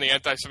Pinder from the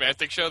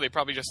Anti-Semantic Show. They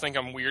probably just think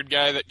I'm a weird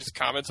guy that just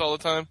comments all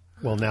the time.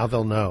 Well, now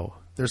they'll know.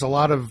 There's a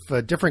lot of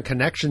different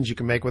connections you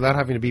can make without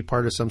having to be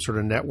part of some sort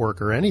of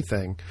network or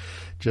anything.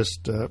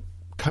 Just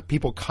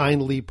people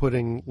kindly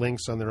putting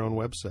links on their own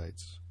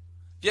websites.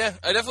 Yeah,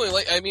 I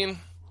definitely I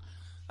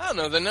don't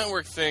know, the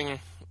network thing,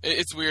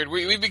 it's weird.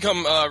 We've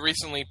become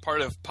recently part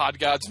of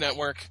Podgods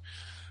Network,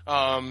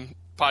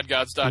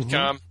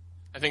 podgods.com.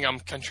 I think I'm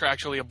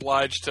contractually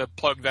obliged to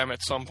plug them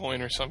at some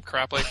point or some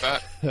crap like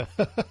that.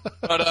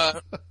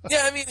 But,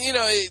 yeah,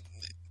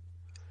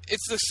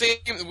 it's the same.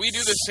 We do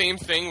the same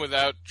thing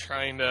without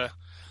trying to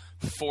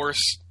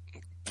force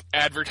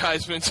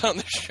advertisements on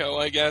the show,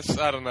 I guess.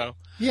 I don't know.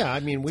 Yeah,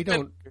 we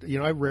don't,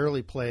 I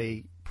rarely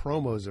play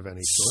promos of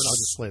any sort. I'll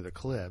just play the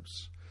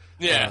clips.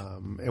 Yeah.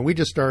 And we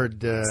just started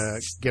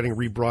getting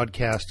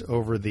rebroadcast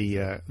over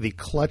the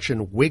Clutch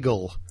and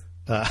Wiggle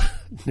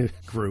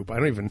group. I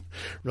don't even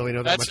really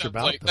know that much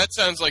about them. That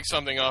sounds like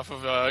something off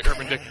of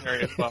Urban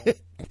Dictionary as well.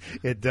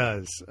 It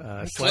does.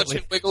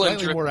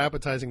 Slightly more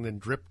appetizing than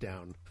Drip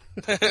Down.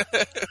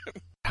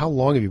 How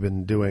long have you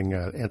been doing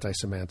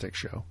Anti-Semantic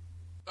Show?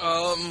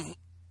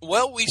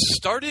 Well, we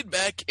started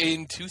back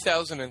in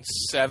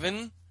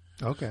 2007.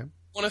 Okay. I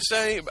want to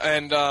say,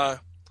 and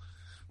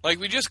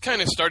we just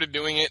kind of started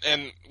doing it,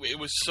 and it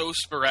was so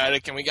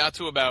sporadic, and we got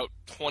to about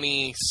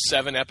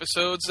 27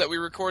 episodes that we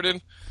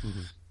recorded,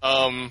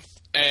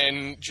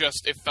 and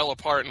just it fell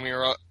apart, and we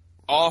were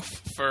off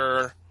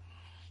for,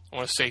 I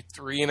want to say,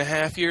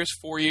 3.5 years,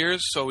 4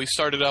 years. So we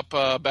started up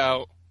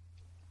about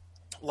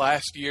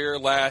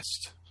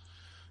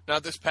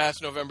not this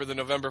past November, the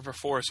November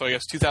before, so I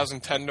guess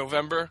 2010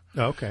 November.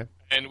 Okay.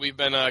 And we've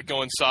been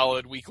going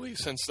solid weekly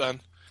since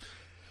then.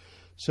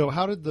 So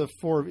how did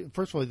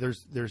first of all,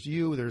 there's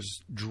you,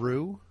 there's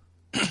Drew.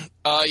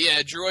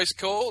 Yeah, Drew Ice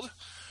Cold,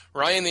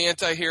 Ryan the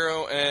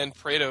Anti-Hero, and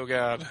Prado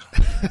God.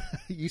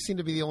 You seem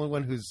to be the only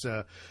one who's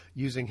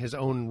using his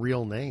own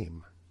real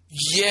name.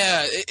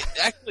 Yeah,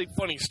 actually,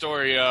 funny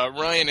story.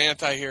 Ryan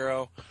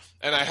Anti-Hero,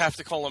 and I have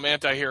to call him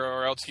Anti-Hero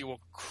or else he will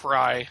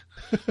cry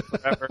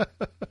forever.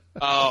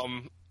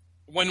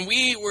 When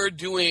we were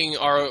doing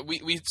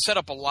we set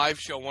up a live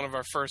show, one of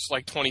our first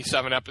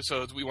 27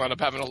 episodes, we wound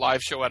up having a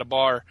live show at a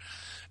bar,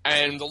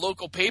 and the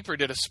local paper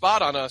did a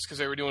spot on us because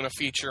they were doing a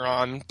feature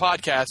on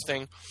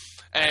podcasting,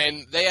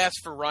 and they asked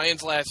for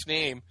Ryan's last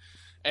name,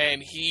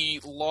 and he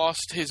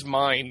lost his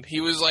mind. He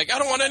was like, I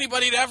don't want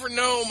anybody to ever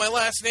know my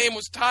last name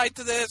was tied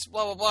to this,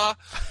 blah, blah, blah.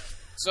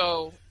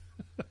 So,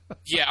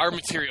 yeah, our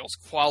material's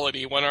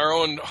quality when our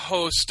own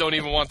hosts don't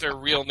even want their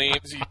real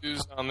names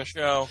used on the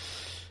show.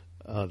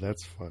 Oh,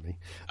 that's funny.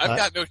 I've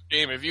got no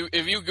shame. If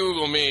you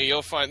Google me,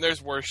 you'll find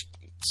there's worse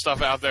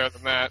stuff out there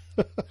than that.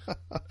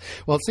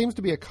 Well, it seems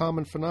to be a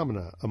common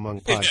phenomena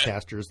among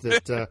podcasters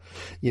that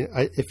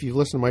if you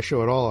listen to my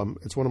show at all,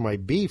 it's one of my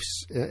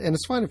beefs. And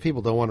it's fine if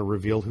people don't want to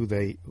reveal who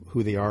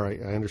they are.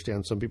 I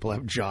understand some people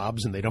have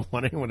jobs and they don't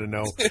want anyone to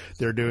know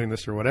they're doing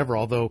this or whatever.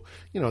 Although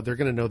they're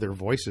going to know their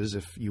voices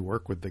if you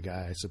work with the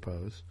guy, I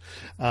suppose.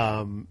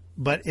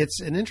 But it's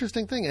an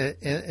interesting thing,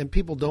 and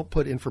people don't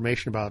put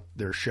information about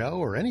their show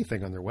or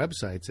anything on their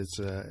websites.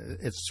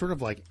 It's sort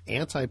of like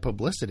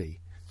anti-publicity.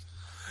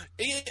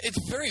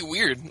 It's very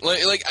weird.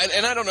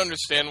 And I don't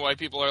understand why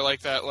people are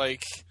like that.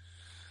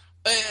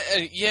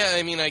 Yeah,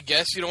 I mean, I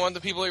guess you don't want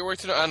the people you work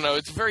to know. I don't know.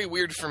 It's very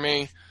weird for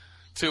me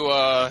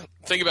to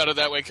think about it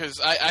that way, because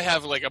I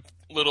have like a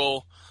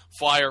little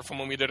flyer from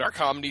when we did our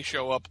comedy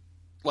show up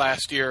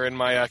last year in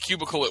my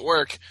cubicle at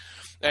work,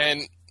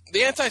 and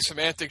the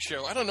Anti-Semantic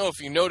Show, I don't know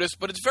if you noticed,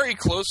 but it's very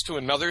close to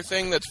another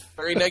thing that's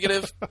very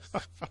negative.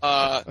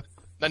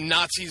 The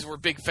Nazis were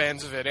big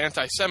fans of it,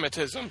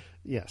 anti-Semitism.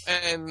 Yes.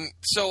 And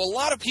so a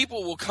lot of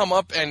people will come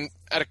up and,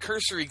 at a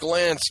cursory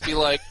glance, be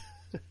like,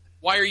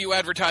 why are you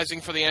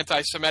advertising for the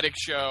Anti-Semitic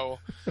Show?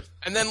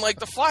 And then,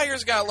 the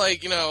flyers got,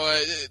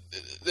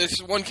 this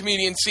one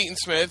comedian, Seton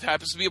Smith,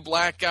 happens to be a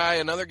black guy.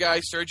 Another guy,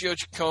 Sergio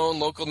Chacon,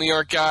 local New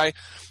York guy,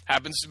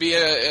 happens to be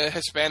a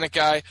Hispanic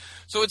guy.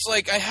 So it's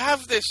I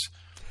have this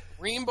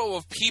rainbow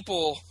of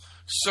people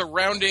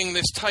surrounding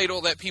this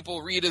title that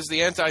people read as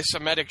the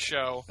Anti-Semitic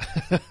Show.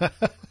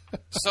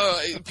 So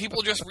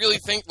people just really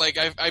think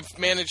I've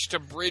managed to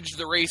bridge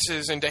the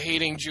races into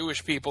hating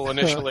Jewish people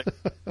initially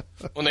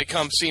when they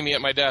come see me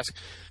at my desk.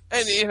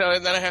 And,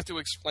 and then I have to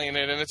explain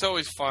it, and it's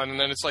always fun. And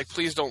then it's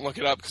please don't look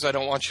it up because I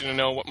don't want you to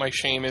know what my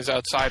shame is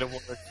outside of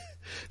work.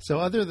 So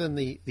other than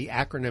the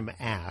acronym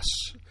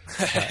ASS,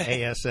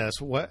 ASS,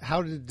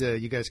 how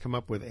did you guys come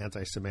up with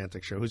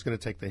Anti-Semantic Show? Who's going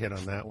to take the hit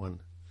on that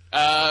one?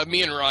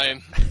 Me and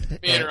Ryan.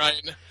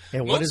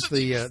 And what is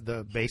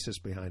the basis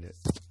behind it?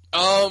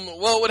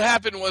 Well, what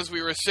happened was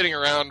we were sitting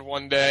around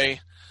one day,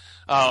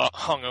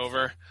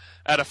 hungover,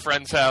 at a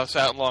friend's house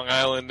out in Long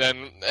Island,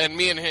 and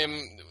me and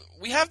him,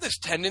 we have this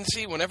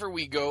tendency whenever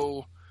we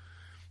go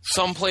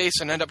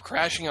someplace and end up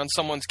crashing on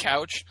someone's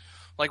couch,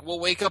 we'll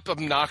wake up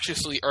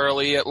obnoxiously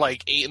early at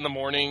 8 in the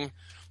morning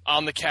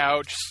on the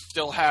couch,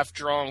 still half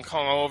drunk,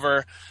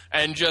 hungover,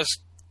 and just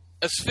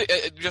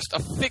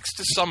affixed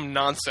to some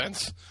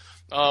nonsense.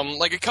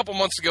 A couple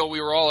months ago,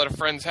 we were all at a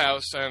friend's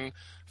house, and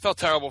felt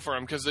terrible for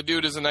him because the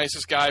dude is the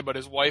nicest guy, but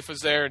his wife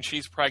is there and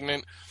she's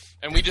pregnant,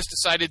 and we just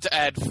decided to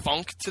add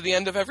funk to the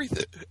end of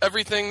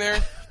everything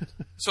there.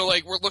 So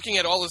we're looking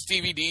at all his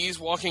DVDs,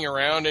 walking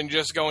around, and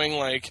just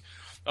going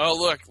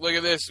oh look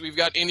at this, we've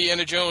got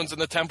Indiana Jones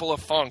and the Temple of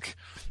Funk,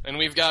 and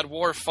we've got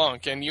War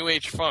Funk and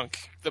UH Funk,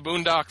 the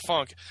Boondock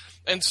Funk,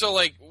 and so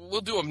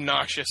we'll do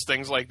obnoxious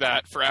things like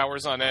that for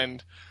hours on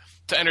end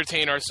to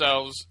entertain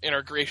ourselves in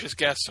our gracious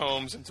guests'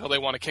 homes until they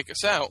want to kick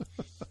us out.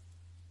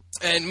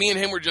 And me and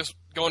him were just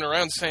going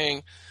around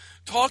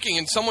talking,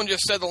 and someone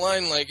just said the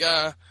line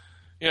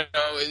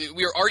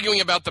we were arguing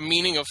about the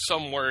meaning of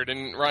some word,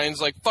 and Ryan's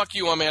like, fuck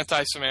you, I'm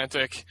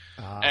anti-Semantic.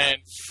 And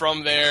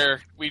from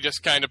there, we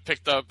just kind of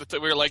picked up, we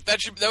were like, that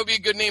would be a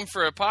good name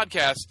for a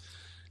podcast.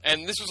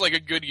 And this was a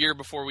good year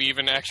before we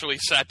even actually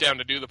sat down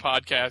to do the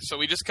podcast, so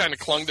we just kind of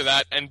clung to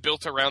that and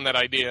built around that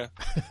idea.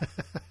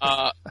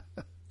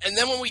 And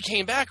then when we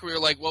came back, we were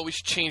like, well, we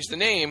should change the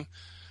name,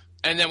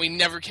 and then we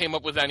never came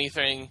up with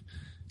anything.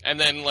 And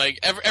then,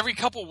 every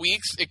couple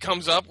weeks, it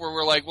comes up where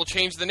we're like, we'll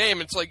change the name.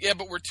 It's yeah,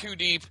 but we're too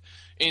deep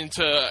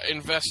into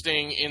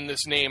investing in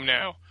this name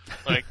now.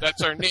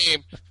 That's our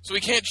name. So we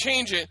can't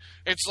change it.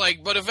 It's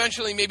but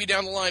eventually, maybe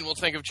down the line, we'll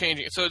think of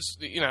changing it. So it's,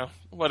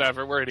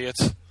 whatever. We're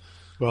idiots.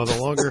 Well,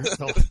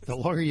 the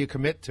longer you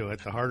commit to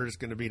it, the harder it's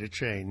going to be to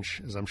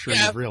change, as I'm sure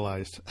you've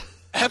realized.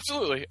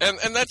 Absolutely.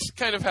 And that's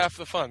kind of half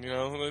the fun,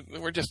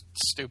 We're just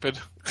stupid.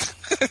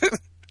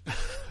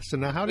 So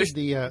now, how did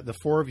the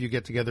four of you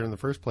get together in the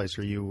first place?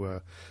 Are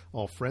you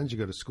all friends? You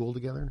go to school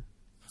together?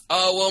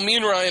 Well, me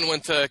and Ryan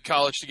went to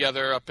college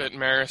together up at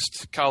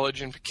Marist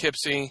College in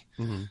Poughkeepsie,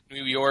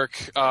 New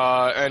York,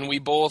 and we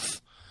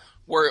both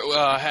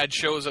had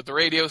shows at the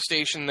radio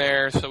station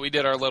there. So we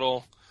did our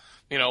little,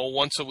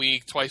 once a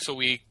week, twice a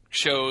week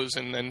shows,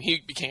 and then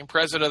he became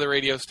president of the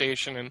radio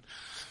station, and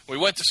we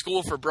went to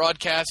school for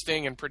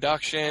broadcasting and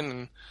production,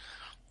 and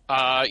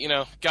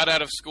got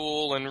out of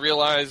school and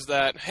realized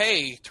that,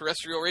 hey,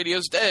 terrestrial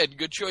radio's dead.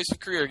 Good choice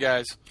of career,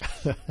 guys.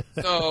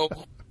 So,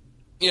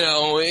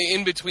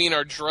 in between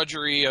our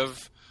drudgery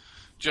of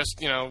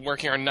just,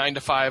 working our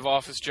 9-to-5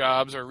 office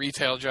jobs or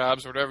retail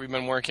jobs or whatever we've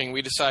been working,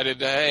 we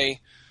decided, hey,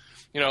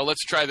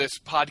 let's try this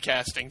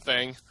podcasting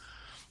thing.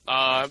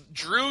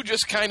 Drew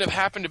just kind of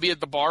happened to be at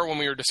the bar when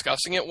we were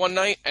discussing it one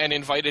night and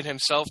invited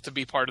himself to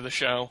be part of the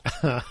show.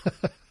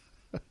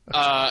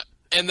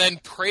 And then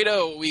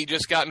Prado, we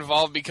just got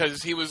involved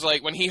because he was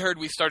when he heard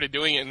we started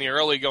doing it in the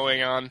early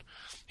going on,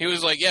 he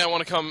was like, yeah, I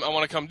want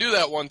to come do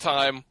that one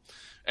time.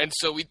 And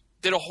so we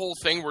did a whole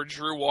thing where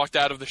Drew walked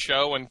out of the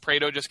show and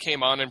Prado just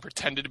came on and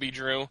pretended to be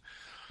Drew.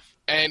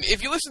 And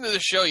if you listen to the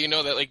show, you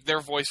know that like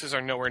their voices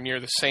are nowhere near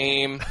the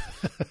same,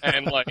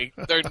 and like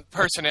their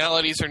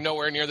personalities are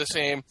nowhere near the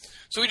same.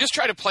 So we just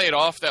try to play it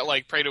off that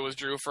like Prado was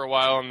Drew for a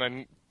while, and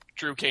then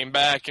Drew came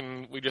back,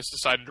 and we just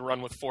decided to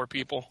run with 4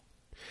 people.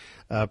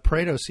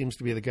 Prado seems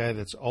to be the guy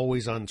that's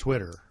always on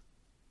Twitter.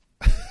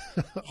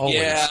 Always.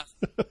 Yeah,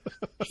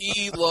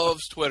 he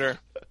loves Twitter.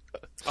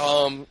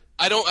 I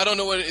don't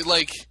know what it,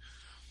 like.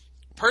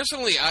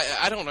 Personally,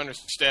 I don't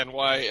understand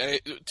why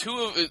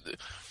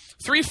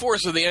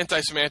 3/4 of the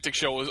Anti-Semantic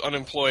Show was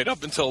unemployed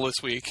up until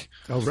this week.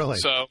 Oh, really?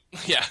 So,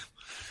 yeah.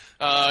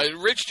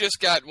 Rich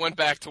just went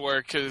back to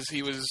work because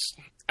he was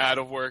out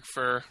of work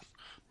for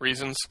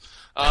reasons.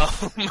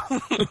 But,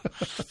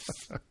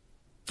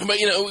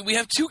 you know, we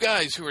have 2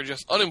 guys who are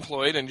just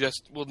unemployed and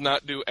just will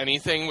not do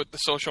anything with the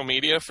social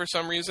media for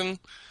some reason.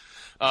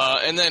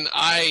 And then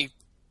I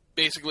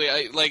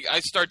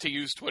start to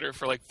use Twitter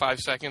for like 5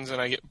 seconds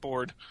and I get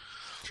bored.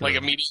 Sure. Like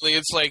immediately,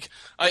 it's like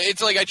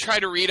I try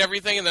to read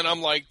everything, and then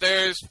I'm like,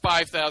 "There's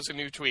 5,000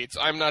 new tweets.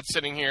 I'm not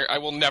sitting here. I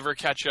will never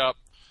catch up.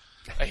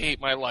 I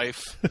hate my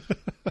life."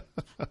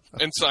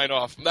 And sign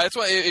off. That's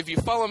why if you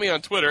follow me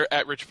on Twitter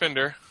 @Rich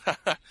Pinder,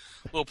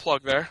 little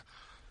plug there.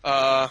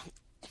 Yeah,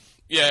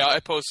 I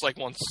post like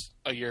once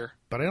a year.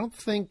 But I don't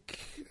think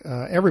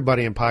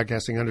everybody in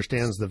podcasting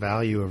understands the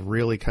value of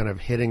really kind of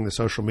hitting the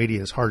social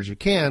media as hard as you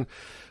can,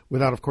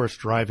 without, of course,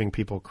 driving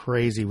people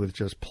crazy with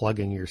just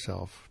plugging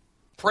yourself.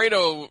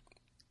 Prado,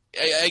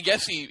 I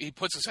guess he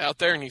puts us out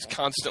there and he's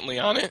constantly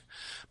on it,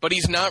 but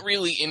he's not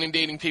really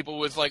inundating people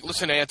with like,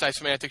 listen to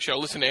Anti-Semantic Show,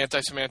 listen to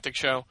Anti-Semantic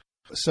Show.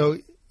 So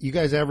you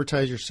guys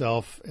advertise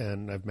yourself,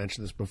 and I've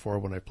mentioned this before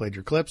when I played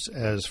your clips,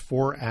 as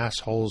 4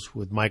 assholes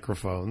with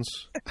microphones.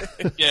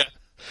 Yeah.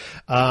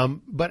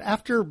 But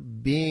after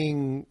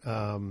being,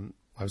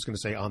 I was going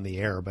to say on the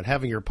air, but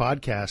having your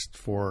podcast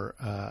for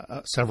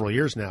several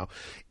years now,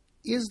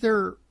 is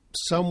there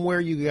somewhere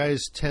you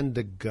guys tend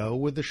to go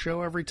with the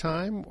show every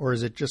time, or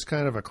is it just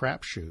kind of a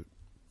crapshoot?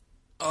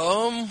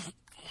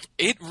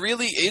 It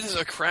really is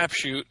a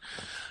crapshoot.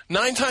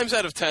 9 times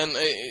out of 10,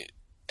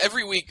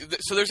 every week.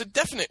 So there's a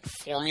definite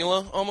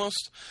formula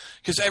almost,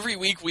 because every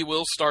week we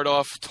will start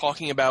off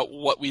talking about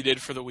what we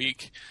did for the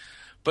week,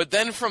 but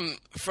then from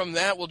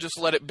that we'll just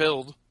let it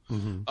build.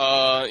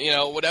 Mm-hmm. You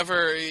know,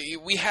 whatever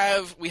we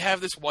have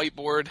this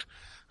whiteboard.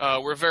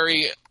 We're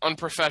very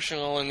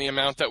unprofessional in the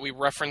amount that we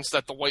reference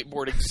that the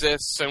whiteboard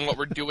exists and what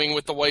we're doing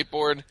with the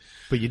whiteboard.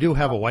 But you do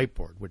have a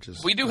whiteboard, which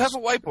is... We do have a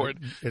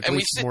whiteboard. At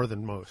least more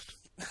than most.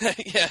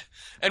 Yeah.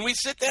 And we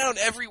sit down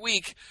every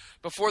week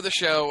before the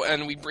show,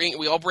 and we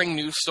all bring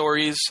news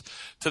stories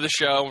to the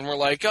show, and we're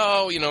like,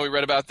 oh, you know, we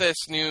read about this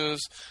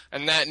news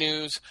and that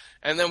news,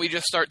 and then we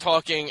just start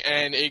talking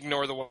and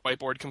ignore the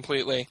whiteboard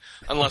completely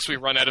unless we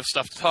run out of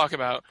stuff to talk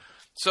about.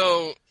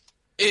 So...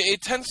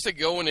 It tends to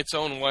go in its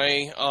own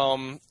way.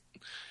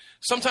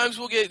 Sometimes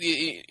we'll get,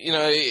 you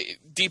know,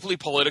 deeply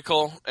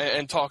political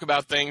and talk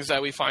about things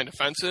that we find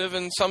offensive,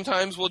 and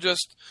sometimes we'll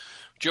just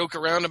joke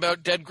around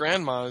about dead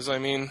grandmas. I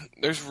mean,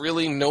 there's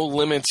really no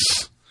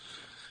limits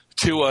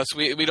to us.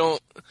 We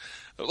don't,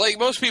 like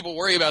most people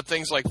worry about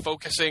things like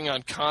focusing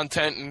on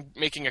content and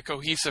making a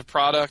cohesive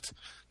product.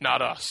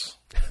 Not us.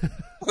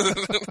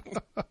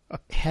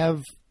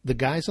 Have the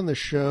guys on the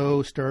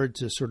show started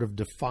to sort of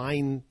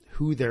define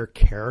who their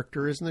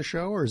character is in the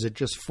show, or is it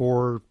just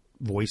 4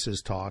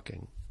 voices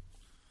talking?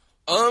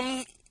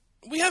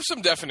 We have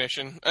some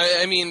definition.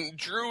 I mean,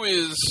 Drew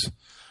is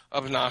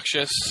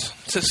obnoxious,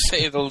 to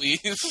say the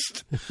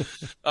least.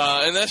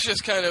 And that's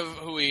just kind of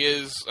who he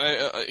is.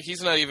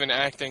 He's not even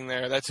acting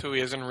there. That's who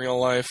he is in real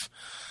life.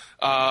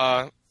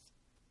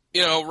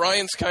 You know,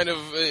 Ryan's kind of...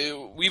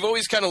 we've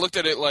always kind of looked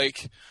at it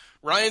like...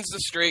 Ryan's the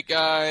straight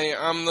guy.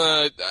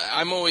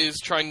 I'm always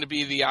trying to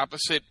be the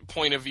opposite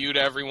point of view to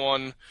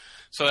everyone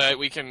so that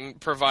we can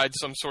provide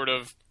some sort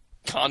of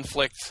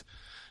conflict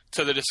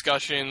to the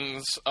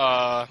discussions.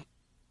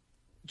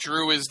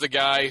 Drew is the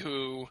guy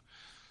who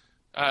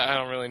I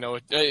don't really know.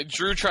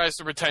 Drew tries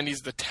to pretend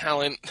he's the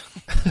talent.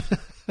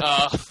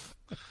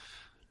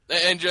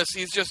 And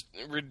he's just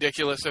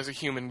ridiculous as a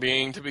human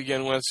being to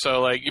begin with.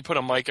 So like you put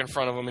a mic in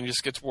front of him and it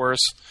just gets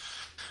worse.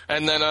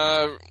 And then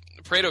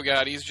Prado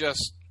God, he's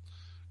just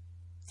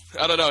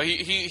I don't know.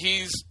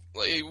 He's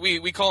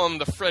we call him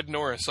the Fred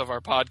Norris of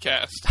our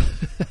podcast.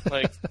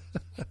 Like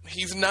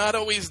he's not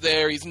always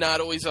there. He's not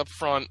always up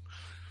front.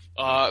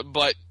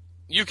 But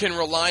you can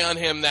rely on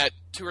him that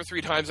 2 or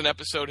 3 times an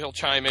episode he'll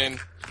chime in,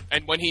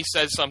 and when he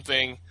says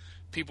something,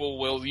 people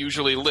will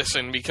usually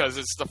listen because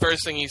it's the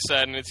first thing he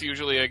said, and it's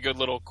usually a good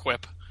little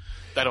quip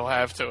that he'll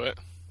have to it.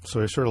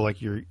 So he's sort of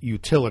like your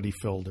utility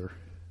filter.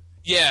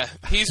 Yeah,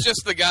 he's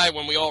just the guy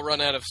when we all run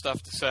out of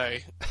stuff to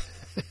say.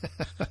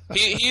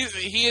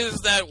 He is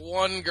that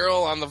one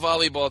girl on the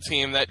volleyball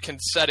team that can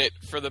set it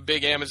for the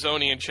big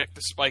Amazonian chick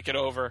to spike it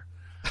over.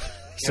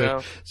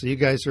 So you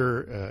guys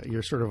are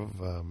you're sort of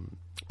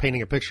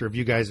painting a picture of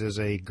you guys as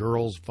a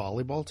girls'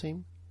 volleyball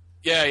team?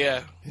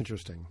 Yeah.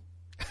 Interesting.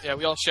 Yeah,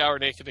 we all shower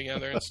naked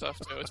together and stuff,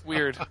 too. It's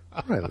weird.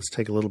 All right, let's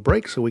take a little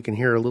break so we can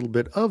hear a little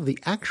bit of the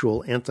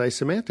actual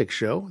Anti-Semantic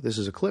Show. This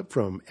is a clip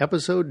from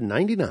episode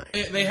 99.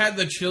 They had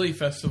the Chili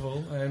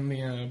Festival and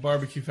the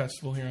barbecue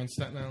festival here on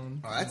Staten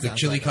Island. Oh, the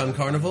Chili Con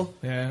Carnival?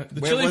 Yeah,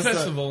 the Where Chili was the-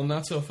 Festival,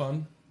 not so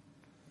fun.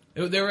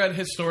 They were at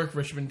historic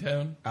Richmond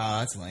Town. Oh,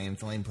 that's lame.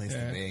 It's a lame place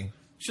to be.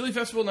 Chili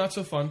Festival, not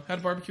so fun. Had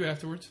a barbecue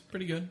afterwards.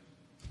 Pretty good.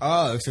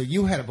 Oh, so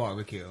you had a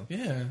barbecue?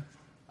 Yeah.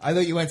 I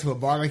thought you went to a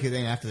barbecue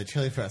thing after the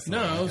Chili Festival.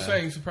 No, I was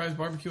saying surprise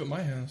barbecue at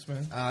my house,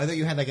 man. I thought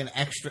you had like an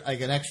extra,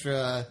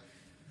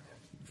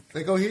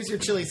 like, oh, here's your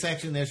chili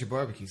section, there's your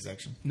barbecue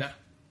section. No.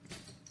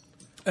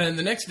 And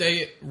the next day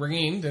it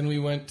rained, and we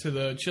went to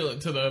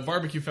the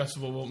barbecue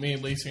festival with me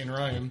and Lacey and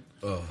Ryan.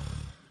 Ugh.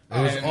 It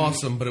was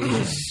awesome, but it was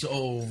just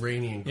so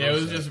rainy and gross. Yeah, it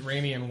was just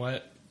rainy and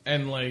wet,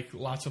 and like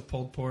lots of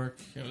pulled pork.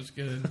 It was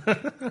good.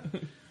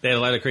 They had a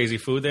lot of crazy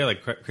food there,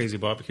 like crazy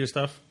barbecue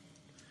stuff.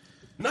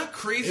 Not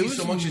crazy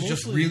so much as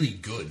just really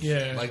good.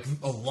 Yeah. Like,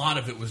 a lot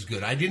of it was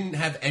good. I didn't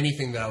have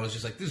anything that I was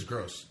just like, this is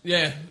gross.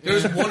 Yeah. There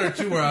was one or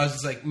two where I was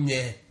just like,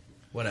 nah,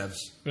 whatevs.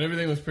 But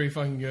everything was pretty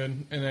fucking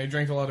good, and I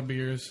drank a lot of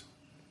beers.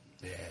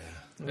 Yeah.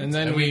 And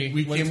then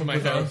we went to my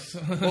house.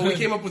 We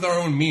came up with our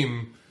own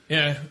meme.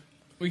 Yeah.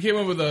 We came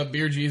up with a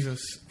Beer Jesus,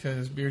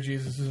 because Beer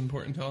Jesus is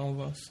important to all of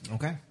us.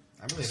 Okay.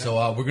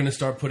 So we're going to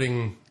start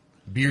putting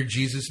Beer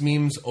Jesus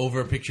memes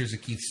over pictures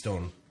of Keith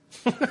Stone.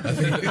 I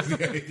think that's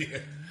the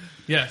idea.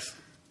 Yes.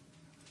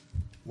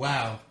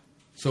 Wow.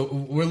 So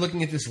we're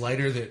looking at this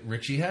lighter that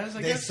Richie has,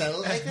 I They guess?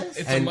 sell it like this?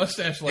 It's a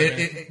mustache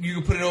lighter. You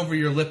can put it over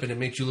your lip and it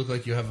makes you look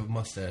like you have a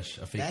mustache,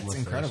 a fake That's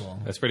mustache. incredible.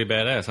 That's pretty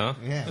badass, huh?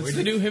 Yeah. It's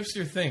the new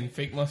hipster thing,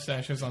 fake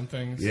mustaches on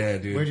things. Yeah,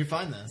 dude. Where'd you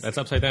find this? That's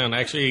upside down.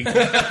 Actually,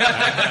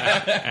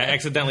 I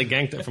accidentally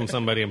ganked it from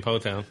somebody in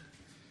Potown.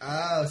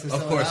 Oh, so Of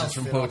someone course, else it's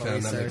from did all the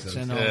Potown. That makes research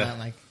sense. and all Yeah. that,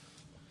 like,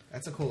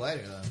 that's a cool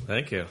lighter, though.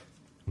 Thank you.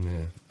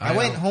 Yeah. I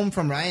went home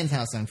from Ryan's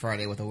house on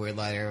Friday with a weird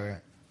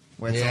lighter.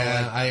 Where it's all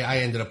like, I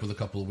ended up with a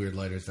couple of weird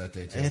lighters that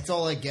day, too. and it's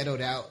all like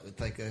ghettoed out.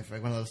 It's like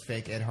one of those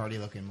fake Ed Hardy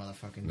looking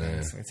motherfucking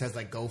things. It says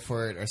like "Go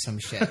for it" or some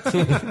shit.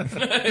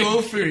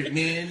 Go for it,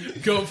 man.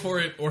 Go for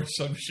it or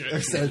some shit.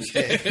 Or some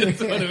shit. That's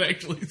what it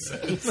actually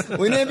says.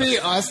 Wouldn't it be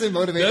awesome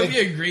motivating? That'd be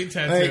a great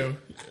tattoo.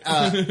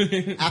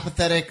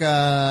 Apathetic.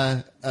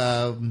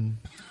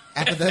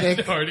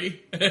 Apathetic.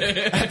 Hardy.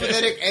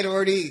 Apathetic Ed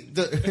Hardy.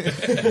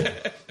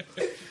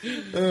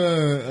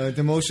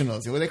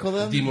 Demotionals. What do they call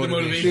them?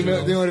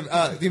 Demotivational.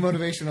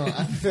 Demotivational.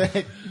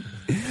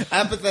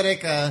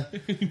 Apathetic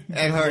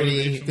Ed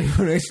Hardy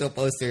demotivational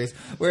posters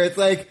where it's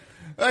like,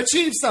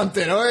 achieve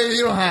something, or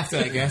you don't have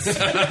to, I guess.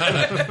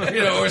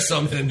 Or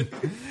something.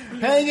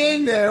 Hang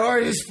in there,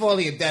 or just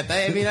falling in death.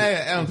 I mean,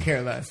 I don't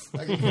care less.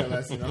 I can care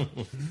less,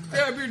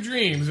 Grab your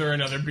dreams or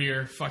another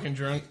beer, fucking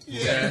drunk.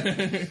 Yeah.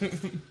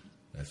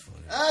 That's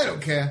funny. I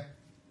don't care.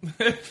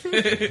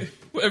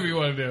 Whatever you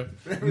want to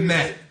do.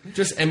 Meh.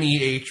 Just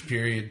MEH,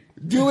 period.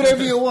 Do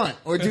whatever you want,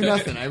 or do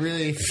nothing. I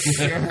really,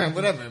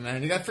 whatever,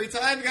 man. You got free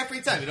time,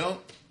 you don't.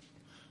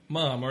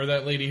 Mom, or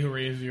that lady who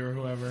raised you, or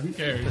whoever. Who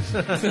cares?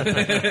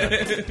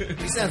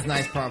 He sounds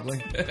nice,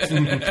 probably.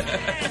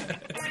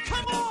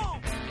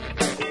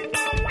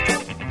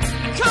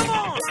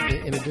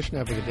 In addition to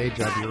having a day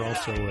job, you're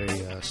also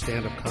a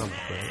stand-up comic,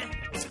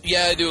 right?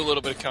 Yeah, I do a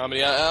little bit of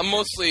comedy. I'm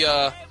mostly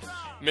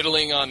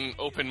middling on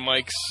open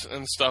mics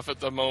and stuff at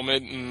the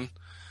moment, and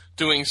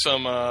doing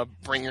some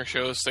bringer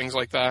shows, things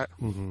like that.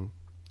 Mm-hmm.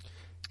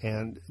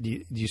 And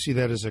do you see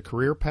that as a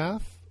career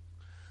path?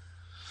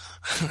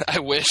 I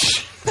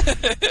wish.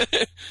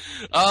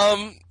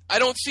 I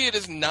don't see it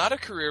as not a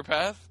career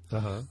path.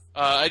 Uh-huh.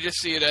 I just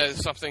see it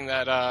as something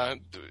that I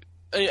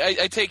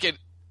take it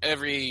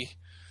every,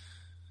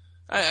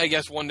 I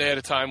guess, one day at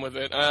a time with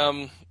it.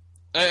 I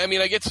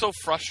mean, I get so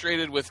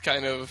frustrated with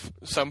kind of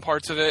some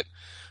parts of it,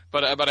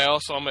 but I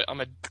also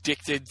I'm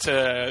addicted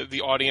to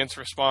the audience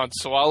response.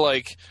 So I'll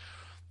like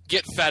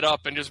get fed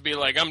up and just be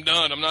like, I'm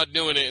done, I'm not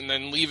doing it, and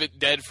then leave it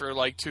dead for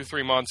like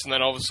 2-3 months, and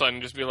then all of a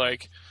sudden just be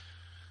like,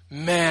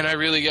 man,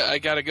 I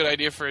got a good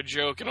idea for a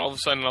joke, and all of a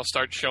sudden I'll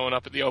start showing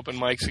up at the open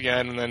mics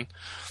again, and then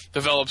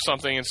develop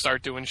something and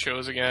start doing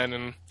shows again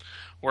and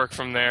work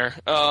from there.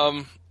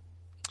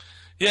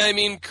 Yeah, I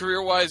mean,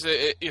 career-wise,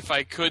 if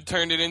I could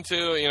turn it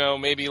into,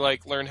 maybe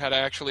like learn how to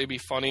actually be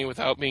funny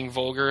without being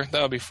vulgar,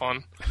 that would be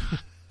fun.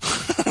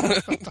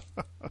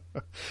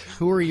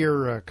 Who are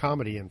your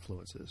comedy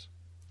influences?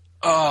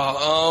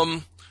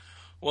 Well,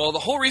 the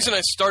whole reason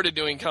I started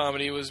doing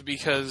comedy was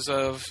because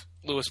of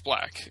Lewis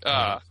Black.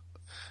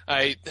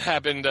 I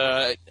happened.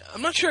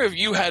 I'm not sure if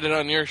you had it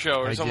on your show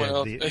or someone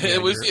else.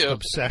 It was you.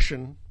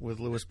 Obsession with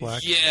Lewis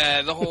Black.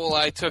 Yeah, the whole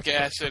I took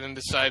acid and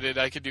decided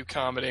I could do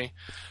comedy.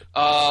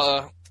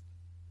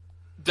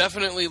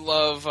 Definitely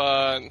love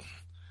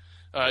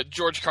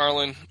George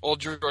Carlin, old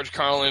George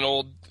Carlin,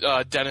 old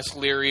Dennis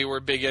Leary were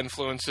big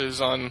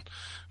influences on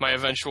my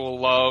eventual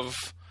love.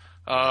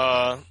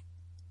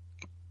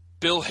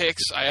 Bill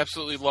Hicks, I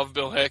absolutely love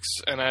Bill Hicks,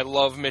 and I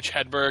love Mitch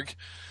Hedberg,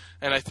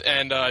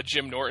 and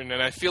Jim Norton,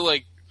 and I feel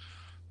like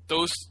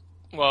those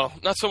well,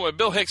 not so much.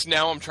 Bill Hicks,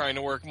 now I'm trying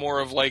to work more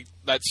of like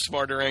that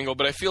smarter angle,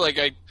 but I feel like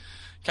I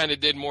kind of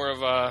did more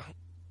of a,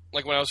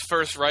 like when I was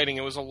first writing,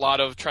 it was a lot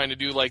of trying to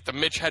do like the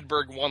Mitch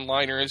Hedberg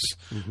one-liners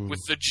with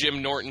the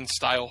Jim Norton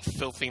style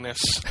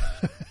filthiness.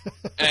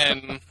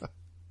 And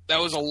that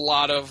was a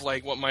lot of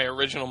like what my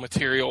original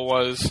material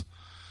was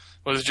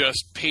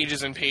just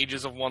pages and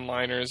pages of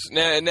one-liners.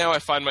 Now I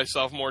find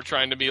myself more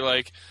trying to be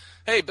like,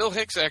 hey, Bill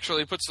Hicks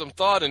actually put some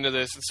thought into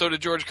this, and so did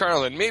George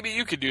Carlin. Maybe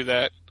you could do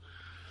that.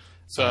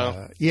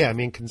 So yeah, I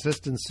mean,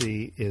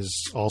 consistency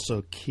is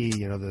also key.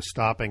 You know, the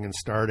stopping and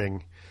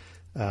starting.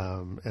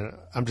 And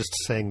I'm just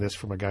saying this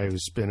from a guy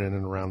who's been in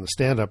and around the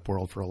stand-up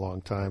world for a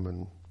long time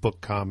and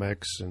book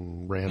comics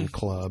and ran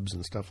clubs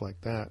and stuff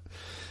like that.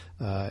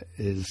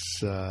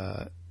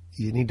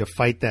 You need to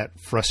fight that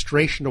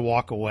frustration to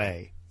walk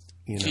away.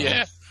 You know?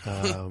 Yeah.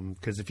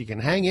 Because if you can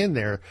hang in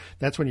there,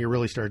 that's when you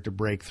really start to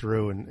break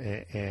through,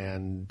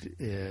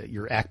 and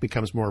your act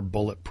becomes more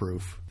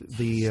bulletproof.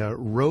 The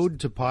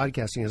road to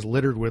podcasting is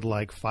littered with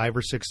like 5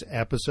 or 6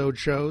 episode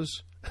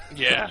shows.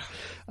 Yeah.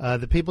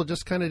 The people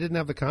just kind of didn't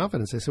have the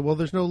confidence. They said, well,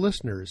 there's no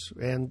listeners.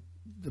 And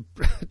the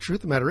truth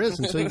of the matter is,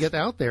 until you get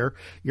out there,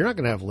 you're not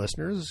going to have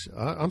listeners.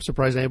 I'm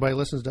surprised anybody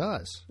listens to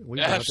us.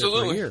 We've been out there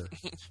for a year.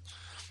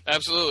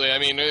 Absolutely. I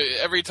mean,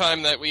 every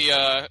time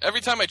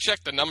I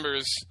check the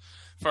numbers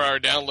for our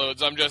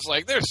downloads, I'm just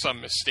like, there's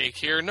some mistake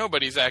here.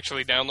 Nobody's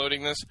actually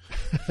downloading this.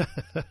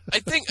 I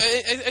think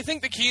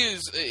the key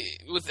is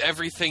with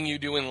everything you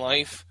do in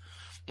life,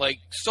 like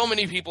so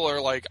many people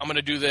are like, I'm going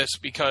to do this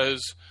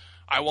because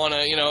I want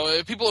to, you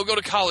know, people will go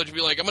to college and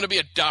be like, I'm going to be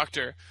a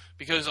doctor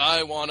because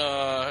I want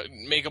to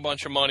make a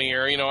bunch of money,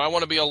 or, you know, I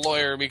want to be a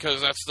lawyer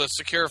because that's the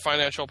secure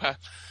financial path.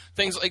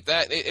 Things like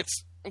that.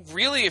 It's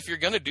really, if you're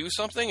going to do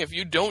something, if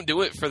you don't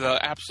do it for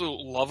the absolute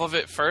love of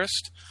it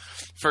first,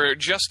 for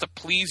just to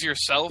please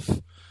yourself,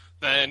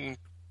 then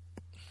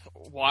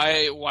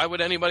why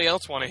would anybody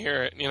else want to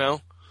hear it, you know?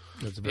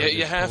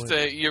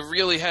 You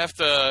really have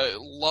to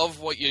love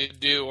what you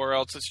do, or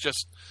else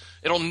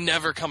it'll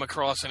never come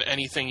across in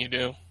anything you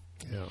do.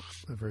 Yeah,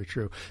 very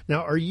true.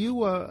 Now, are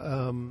you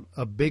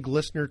a big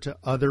listener to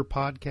other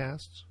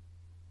podcasts?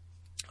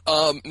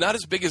 Not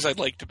as big as I'd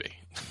like to be.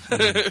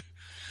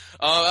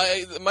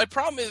 My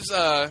problem is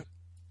I've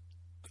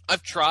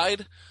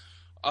tried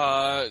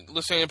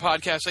listening to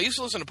podcasts. I used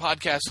to listen to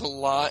podcasts a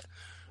lot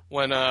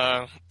when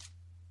I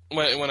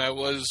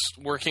was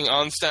working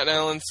on Staten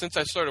Island. Since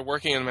I started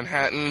working in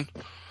Manhattan,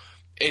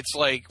 it's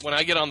like when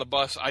I get on the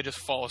bus, I just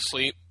fall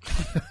asleep.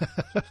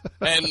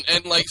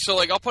 and like, so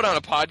like I'll put on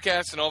a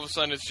podcast and all of a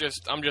sudden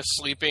I'm just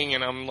sleeping,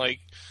 and I'm like,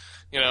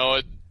 you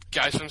know,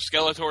 guys from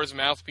Skeletor's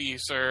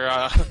Mouthpiece or,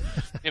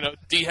 you know,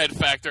 D-Head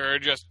Factor are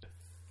just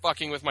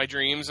fucking with my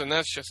dreams, and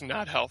that's just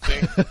not healthy.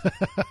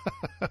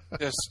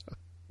 Just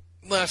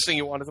last thing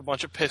you want is a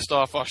bunch of pissed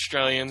off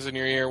Australians in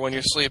your ear when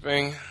you're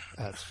sleeping.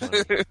 That's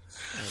funny.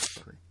 That's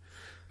funny.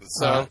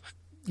 So,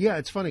 yeah,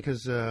 it's funny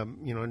because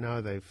you know, now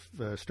they've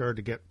started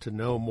to get to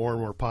know more and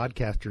more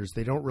podcasters.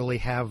 They don't really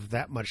have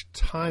that much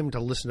time to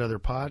listen to other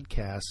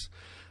podcasts,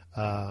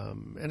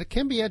 and it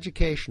can be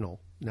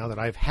educational. Now that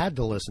I've had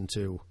to listen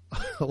to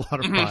a lot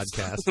of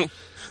podcasts,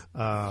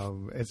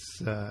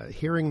 it's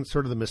hearing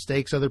sort of the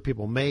mistakes other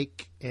people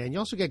make, and you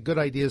also get good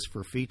ideas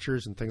for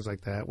features and things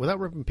like that without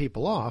ripping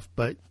people off.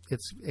 But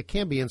it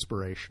can be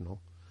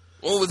inspirational.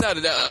 Well, without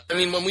a doubt. I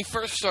mean, when we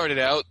first started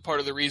out, part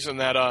of the reason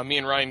that me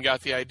and Ryan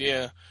got the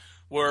idea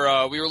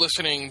were we were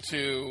listening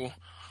to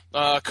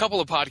a couple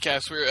of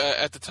podcasts. We were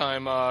at the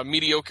time,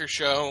 Mediocre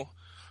Show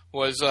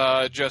was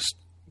just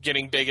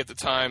getting big at the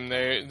time.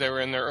 They were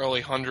in their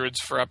early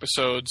hundreds for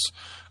episodes.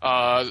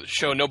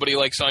 Show Nobody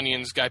Likes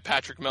Onions, guy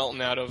Patrick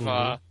Melton out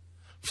of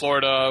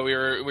Florida. We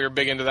were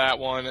big into that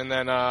one. And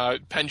then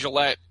Penn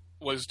Jillette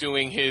was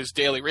doing his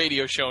daily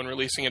radio show and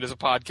releasing it as a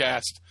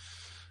podcast.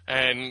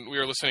 And we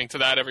were listening to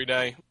that every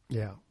day.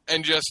 Yeah.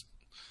 And just,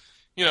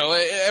 you know,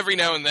 every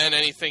now and then,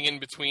 anything in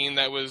between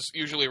that was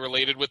usually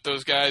related with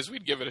those guys,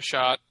 we'd give it a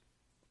shot.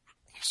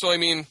 So, I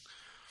mean,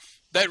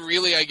 that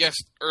really, I guess,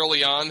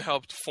 early on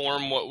helped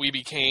form what we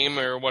became,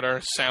 or what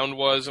our sound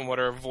was and what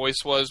our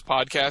voice was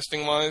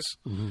podcasting-wise.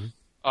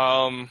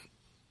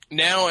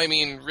 Now, I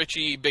mean,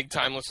 Richie big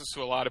time listens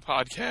to a lot of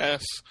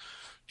podcasts.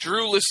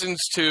 Drew listens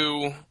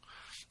to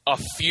a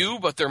few,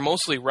 but they're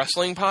mostly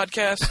wrestling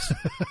podcasts.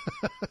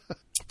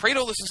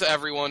 Prado listens to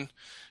everyone.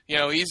 You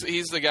know, he's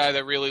the guy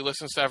that really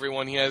listens to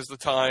everyone. He has the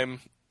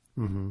time.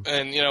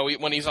 And, you know,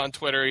 when he's on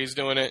Twitter, he's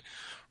doing it.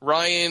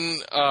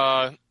 Ryan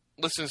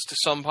listens to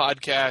some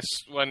podcasts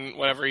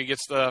whenever he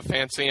gets the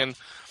fancy. And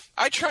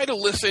I try to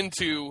listen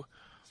to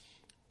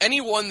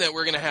anyone that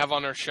we're going to have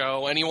on our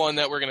show, anyone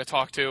that we're going to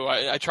talk to.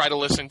 I try to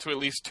listen to at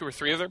least 2 or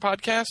 3 of their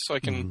podcasts so I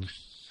can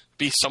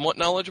be somewhat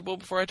knowledgeable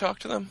before I talk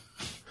to them.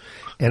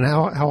 And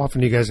how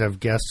often do you guys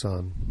have guests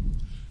on?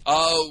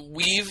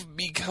 We've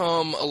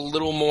become a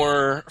little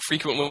more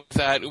frequent with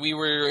that.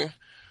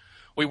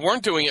 we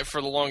weren't doing it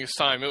for the longest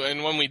time.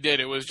 And when we did,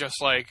 it was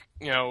just like,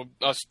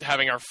 us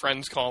having our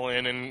friends call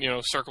in and,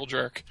 circle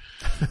jerk.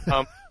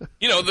 The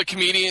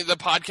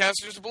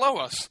podcasters below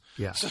us.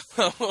 Yeah.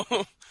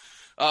 So,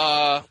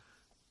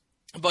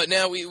 but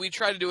now we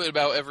try to do it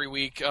about every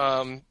week.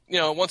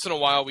 Once in a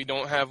while we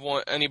don't have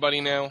anybody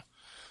now,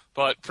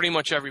 but pretty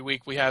much every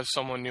week we have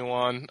someone new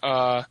on.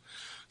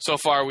 So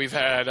far we've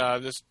had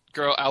this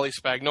girl, Ali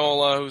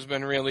Spagnola, who's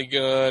been really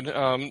good.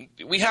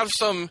 We have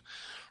some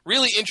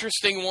really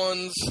interesting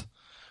ones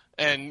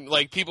and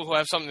like people who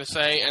have something to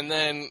say, and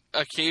then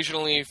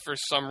occasionally for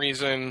some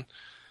reason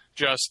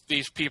just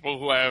these people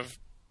who have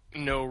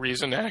no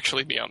reason to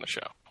actually be on the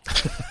show.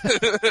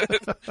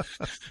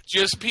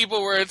 Just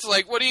people where it's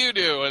like, what do you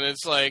do? And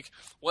it's like,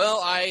 well,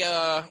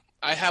 I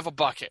have a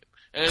bucket.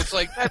 And it's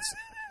like, that's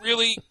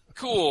really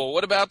cool.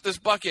 What about this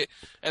bucket?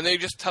 And they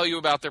just tell you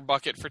about their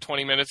bucket for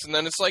 20 minutes, and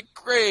then it's like,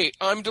 great,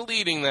 I'm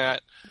deleting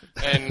that.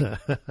 And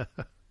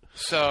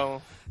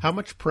so... How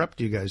much prep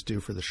do you guys do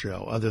for the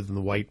show, other than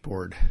the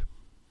whiteboard?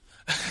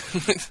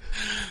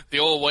 The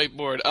old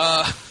whiteboard.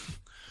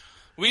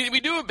 We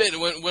do a bit.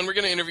 When we're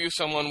going to interview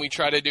someone, we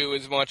try to do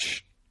as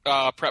much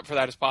prep for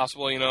that as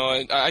possible.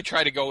 I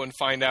try to go and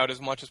find out as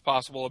much as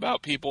possible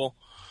about people.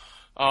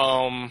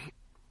 Prado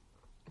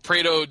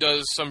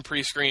does some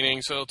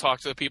pre-screening, so he'll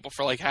talk to the people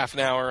for like half an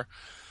hour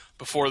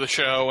before the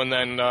show, and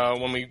then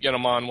when we get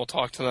them on, we'll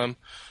talk to them.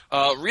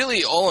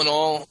 Really, all in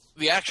all,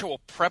 the actual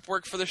prep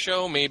work for the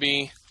show,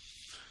 maybe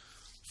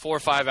 4 or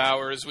 5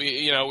 hours.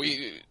 We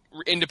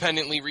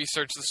independently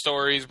research the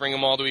stories, bring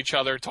them all to each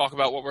other, talk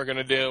about what we're going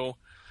to do,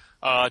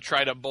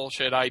 try to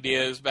bullshit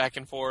ideas back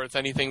and forth,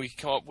 anything we can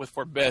come up with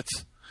for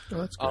bits. Oh,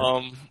 that's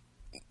good.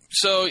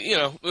 So,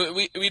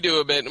 we do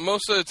a bit.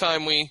 Most of the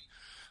time we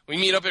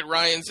meet up at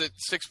Ryan's at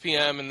 6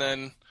 p.m. and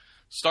then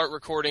start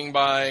recording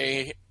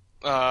by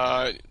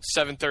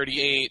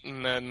 7:38,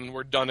 and then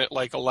we're done at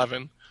like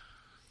 11.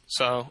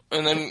 So,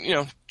 and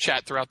then,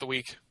 chat throughout the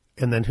week.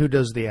 And then who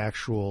does the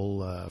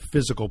actual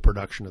physical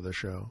production of the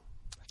show?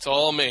 It's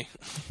all me.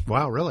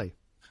 Wow, really?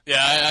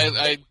 Yeah,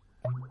 I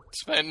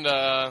spend...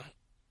 I've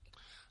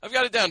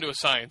got it down to a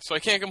science, so I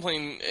can't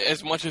complain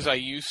as much as I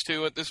used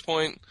to at this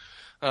point.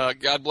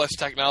 God bless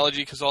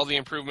technology, because all the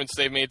improvements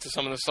they've made to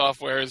some of the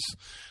softwares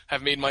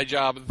have made my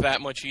job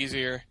that much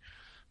easier.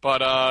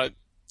 But,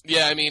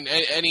 yeah, I mean,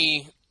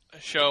 any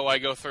show I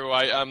go through,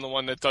 I'm the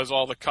one that does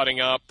all the cutting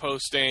up,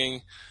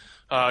 posting,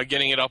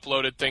 getting it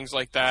uploaded, things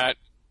like that.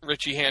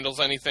 Richie handles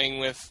anything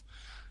with...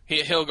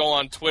 He'll go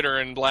on Twitter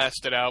and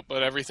blast it out,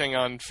 but everything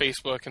on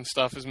Facebook and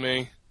stuff is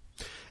me.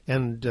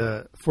 And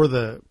for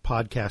the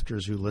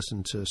podcasters who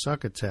listen to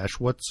Succotash,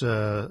 what's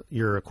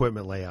your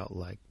equipment layout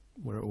like?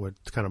 What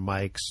kind of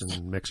mics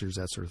and mixers,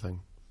 that sort of thing?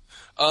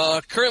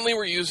 Currently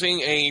we're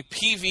using a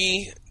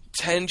PV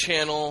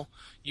 10-channel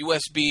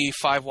USB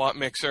 5-watt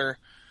mixer.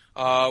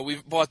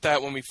 We bought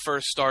that when we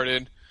first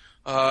started.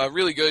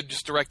 Really good,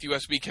 just direct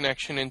USB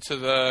connection into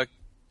the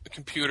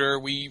computer.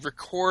 We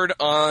record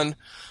on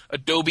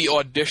Adobe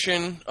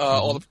Audition.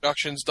 All the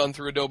production's done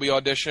through Adobe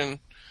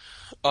Audition.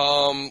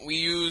 We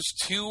use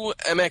 2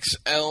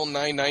 MXL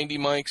 990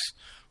 mics,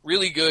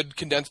 really good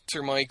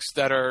condenser mics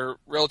that are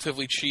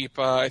relatively cheap.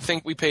 I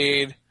think we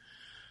paid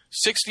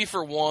 $60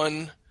 for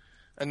one,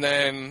 and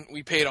then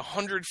we paid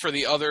 $100 for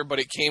the other, but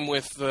it came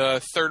with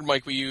the third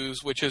mic we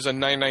use, which is a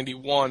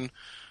 991,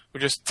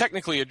 which is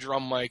technically a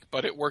drum mic,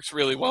 but it works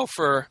really well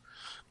for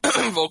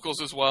vocals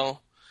as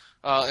well.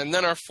 And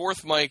then our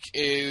fourth mic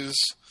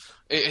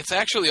it's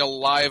actually a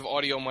live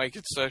audio mic.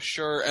 It's a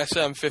Shure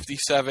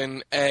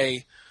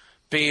SM57A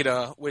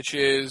Beta, which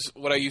is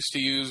what I used to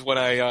use when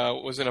I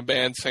was in a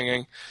band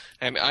singing.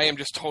 And I am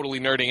just totally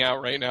nerding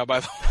out right now, by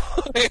the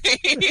way.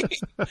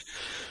 That's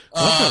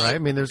all right. I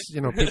mean, there's,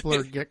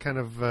 people get kind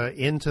of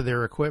into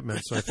their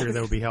equipment, so I figured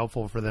that would be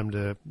helpful for them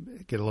to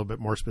get a little bit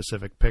more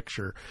specific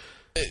picture.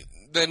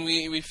 Then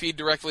we feed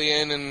directly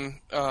in and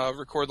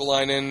record the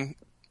line in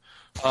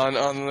on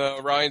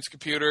the Ryan's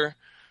computer,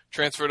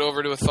 transfer it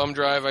over to a thumb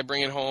drive. I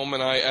bring it home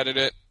and I edit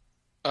it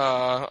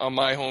on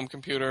my home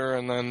computer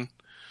and then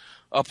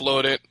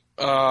upload it.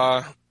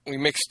 We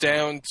mix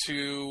down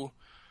to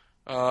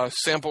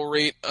sample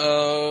rate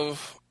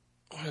of,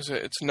 what is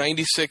it? It's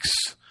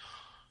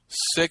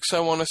 96.6,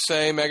 I want to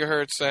say,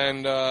 megahertz,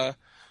 and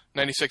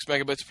 96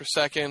 megabits per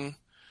second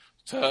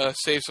to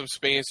save some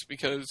space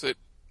because it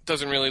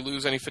doesn't really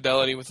lose any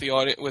fidelity with the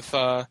audio, with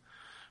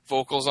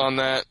vocals on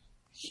that.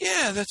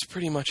 Yeah, that's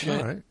pretty much it.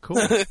 All right,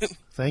 cool.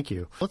 Thank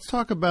you. Let's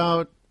talk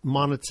about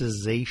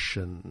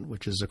monetization,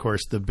 which is, of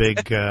course, the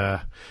big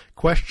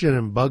question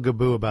and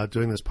bugaboo about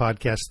doing this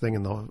podcast thing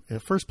in the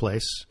first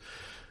place.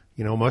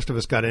 Most of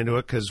us got into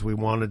it because we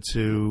wanted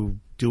to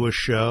do a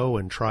show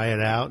and try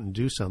it out and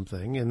do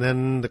something. And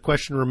then the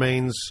question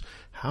remains,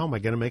 how am I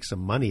going to make some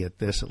money at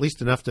this? At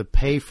least enough to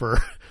pay for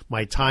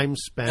my time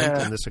spent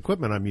and this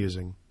equipment I'm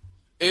using.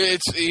 I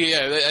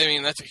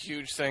mean, that's a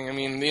huge thing. I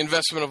mean, the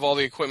investment of all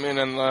the equipment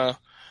and the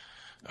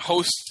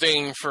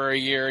hosting for a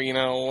year,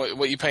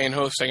 what you pay in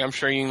hosting, I'm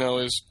sure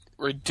is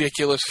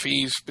ridiculous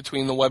fees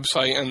between the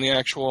website and the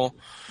actual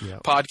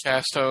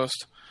podcast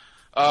host.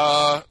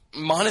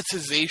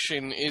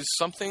 Monetization is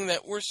something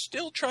that we're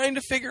still trying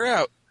to figure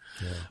out.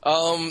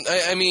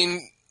 I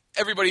mean,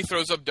 everybody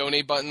throws up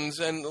donate buttons,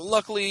 and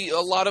luckily a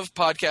lot of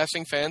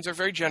podcasting fans are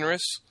very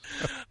generous.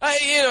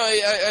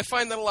 I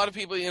find that a lot of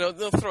people,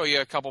 they'll throw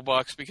you a couple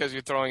bucks because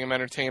you're throwing them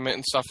entertainment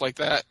and stuff like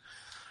that.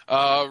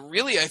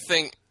 Really, I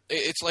think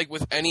it's like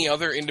with any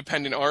other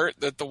independent art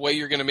that the way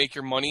you're going to make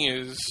your money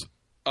is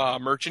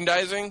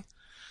merchandising.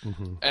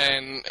 Mm-hmm.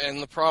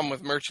 And the problem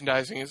with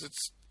merchandising is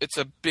it's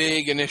a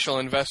big initial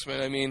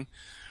investment. I mean,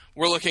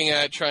 we're looking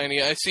at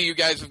I see you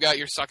guys have got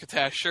your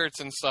Succotash shirts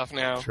and stuff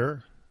now.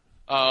 Sure.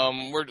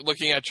 We're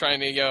looking at trying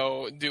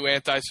to do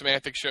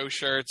Anti-Semantic Show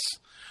shirts.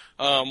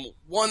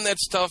 One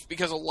that's tough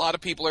because a lot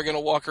of people are going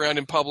to walk around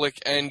in public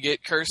and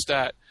get cursed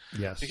at.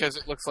 Yes. Because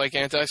it looks like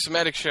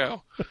Anti-Semitic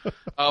Show.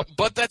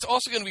 But that's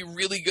also going to be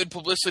really good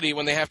publicity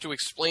when they have to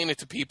explain it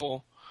to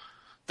people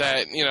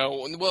that,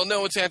 well,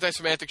 no, it's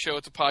Anti-Semantic Show,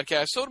 it's a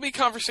podcast, so it'll be a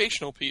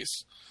conversational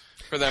piece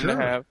for them to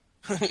have.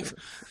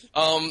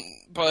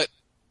 But,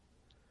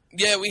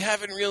 yeah, we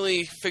haven't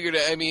really figured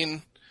it. I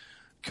mean,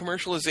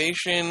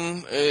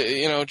 commercialization,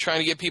 trying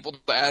to get people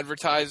to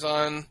advertise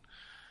on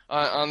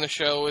the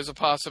show is a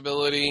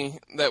possibility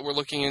that we're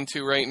looking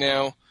into right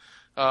now.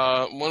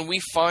 When we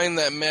find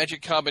that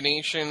magic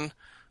combination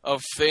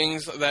of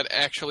things that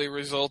actually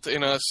result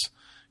in us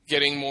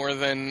getting more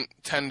than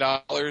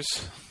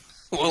 $10,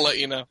 we'll let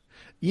you know.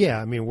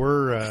 Yeah, I mean,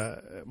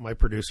 my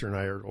producer and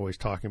I are always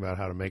talking about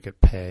how to make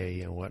it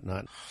pay and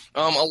whatnot.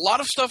 A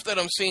lot of stuff that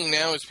I'm seeing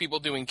now is people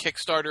doing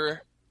Kickstarter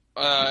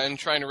and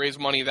trying to raise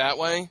money that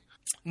way.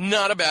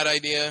 Not a bad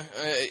idea.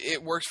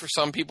 It works for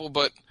some people,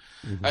 but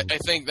I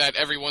think that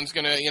everyone's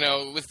going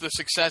to, with the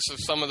success of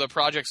some of the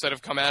projects that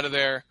have come out of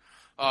there,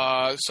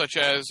 such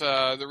as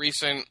the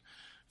recent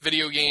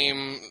video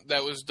game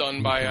that was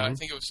done by, I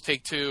think it was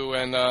Take-Two,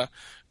 and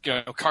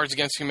Cards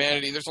Against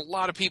Humanity. There's a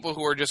lot of people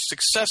who are just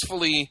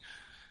successfully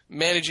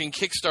managing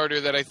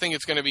Kickstarter that I think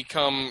it's going to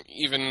become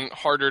even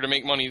harder to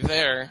make money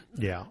there.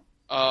 Yeah.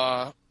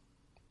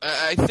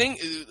 I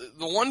think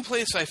the one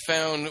place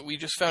we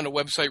just found a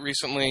website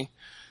recently,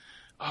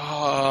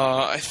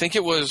 I think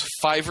it was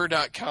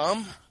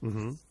Fiverr.com.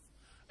 Mm-hmm.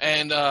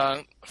 And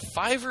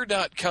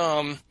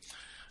Fiverr.com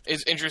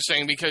is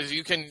interesting because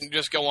you can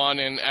just go on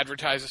and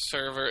advertise a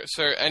service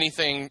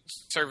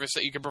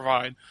that you can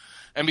provide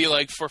and be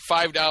like, for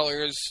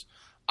 $5,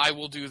 I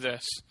will do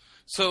this.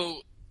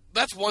 So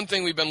that's one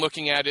thing we've been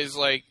looking at is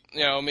like,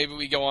 maybe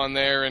we go on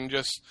there and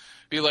just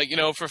be like,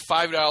 for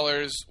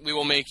 $5, we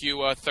will make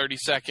you a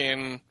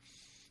 30-second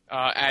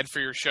ad for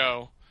your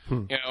show.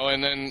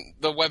 And then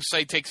the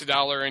website takes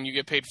 $1 and you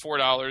get paid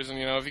 $4. And,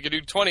 if you could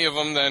do 20 of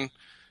them, then,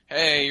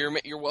 hey,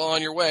 you're well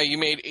on your way. You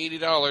made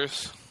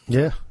 $80.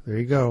 Yeah, there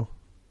you go.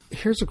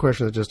 Here's a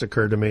question that just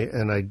occurred to me,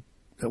 and I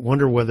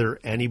wonder whether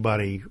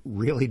anybody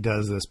really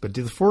does this, but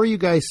do the four of you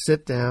guys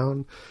sit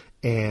down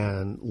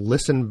and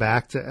listen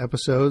back to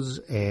episodes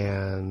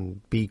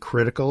and be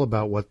critical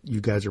about what you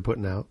guys are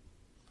putting out?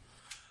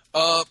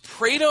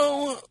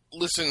 Prado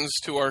listens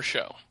to our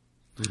show.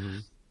 Mm-hmm.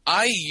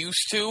 I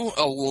used to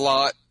a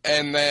lot,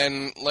 and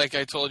then, like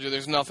I told you,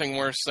 there's nothing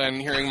worse than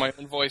hearing my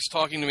own voice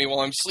talking to me while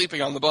I'm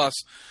sleeping on the bus.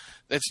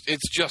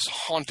 It's just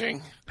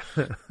haunting,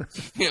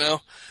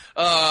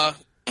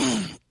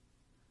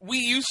 We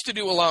used to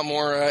do a lot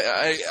more.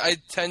 I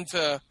tend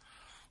to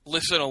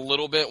listen a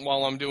little bit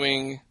while I'm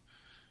doing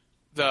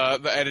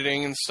the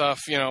editing and stuff.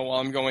 While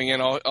I'm going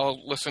in,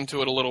 I'll listen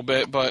to it a little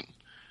bit. But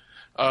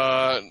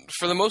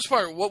for the most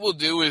part, what we'll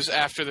do is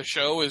after the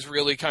show is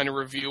really kind of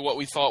review what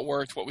we thought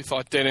worked, what we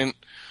thought didn't,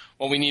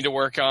 what we need to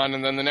work on,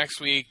 and then the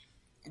next week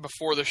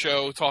before the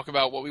show, talk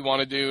about what we want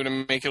to do to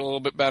make it a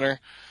little bit better.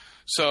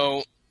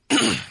 So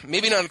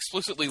maybe not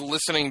explicitly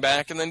listening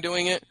back and then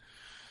doing it,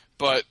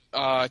 but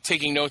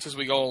taking notes as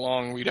we go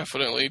along, we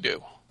definitely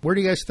do. Where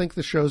do you guys think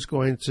the show's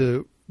going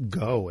to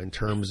go in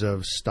terms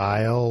of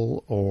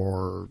style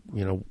or,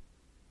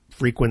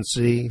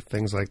 frequency,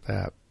 things like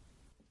that?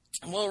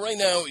 Well, right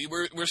now,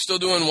 we're still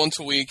doing once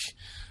a week.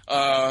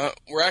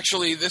 We're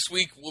actually, this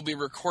week, we'll be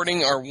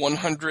recording our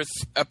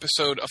 100th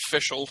episode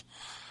official.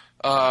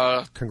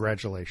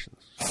 Congratulations.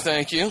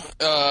 Thank you.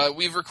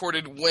 We've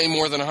recorded way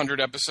more than 100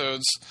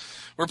 episodes.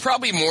 We're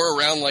probably more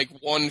around like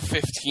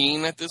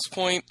 115 at this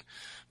point,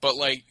 but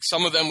like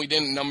some of them we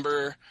didn't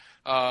number.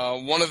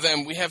 One of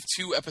them, we have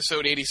two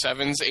episode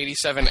 87s,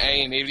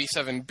 87A and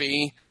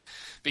 87B,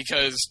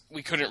 because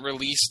we couldn't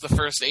release the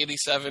first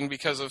 87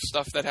 because of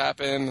stuff that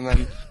happened, and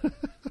then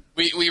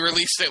we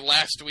released it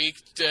last week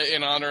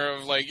in honor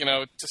of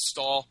to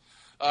stall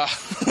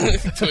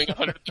doing a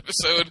 100th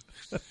episode.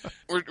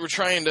 We're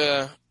trying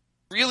to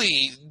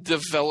really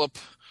develop,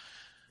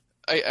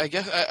 I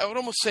guess I would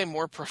almost say,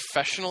 more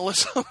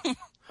professionalism.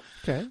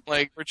 Okay.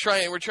 Like we're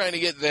trying to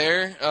get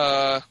there.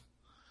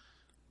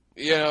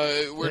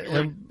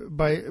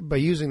 By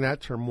using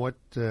that term, what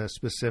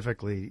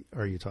specifically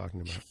are you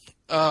talking about?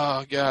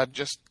 Oh God,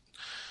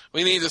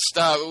 we need to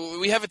stop.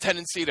 We have a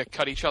tendency to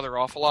cut each other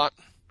off a lot.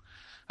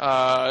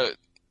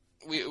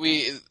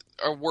 we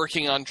are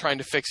working on trying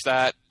to fix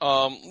that.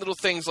 Little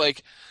things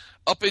like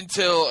up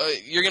until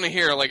you're going to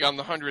hear like on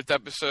the 100th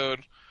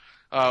episode,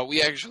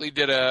 we actually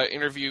did an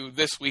interview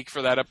this week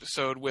for that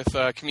episode with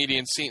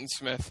comedian Seton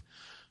Smith.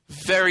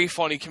 Very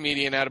funny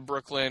comedian out of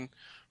Brooklyn.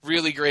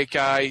 Really great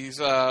guy.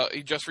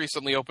 He just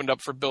recently opened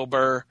up for Bill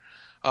Burr.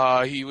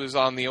 He was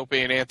on the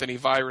Opie and Anthony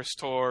Virus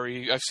tour.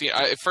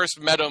 I first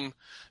met him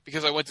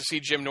because I went to see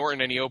Jim Norton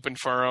and he opened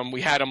for him.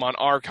 We had him on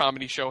our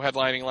comedy show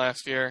headlining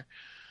last year.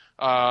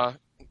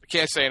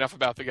 Can't say enough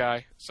about the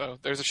guy. So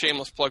there's a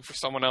shameless plug for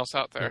someone else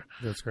out there.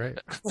 That's great.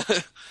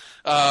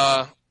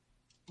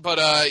 But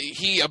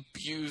he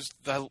abused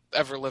the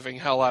ever-living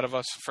hell out of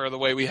us for the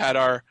way we had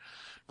our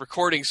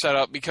recording set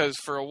up, because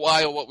for a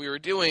while what we were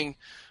doing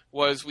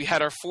was we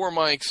had our 4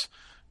 mics,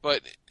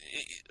 but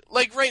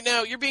like right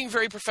now you're being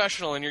very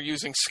professional and you're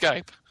using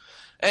Skype.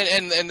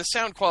 And the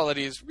sound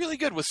quality is really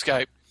good with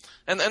Skype.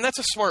 And that's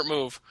a smart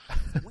move.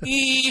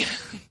 We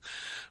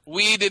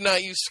did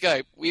not use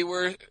Skype. We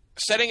were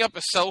setting up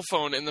a cell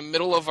phone in the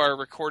middle of our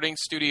recording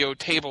studio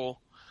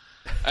table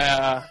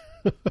and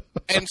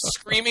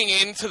screaming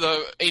into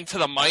the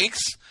mics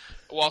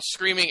while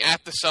screaming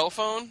at the cell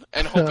phone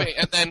and hoping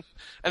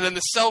and then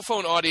the cell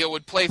phone audio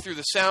would play through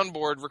the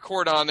soundboard,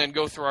 record on, and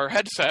go through our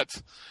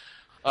headsets.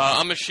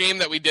 I'm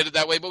ashamed that we did it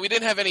that way, but we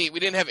didn't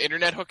have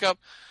internet hookup.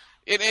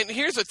 And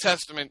here's a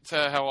testament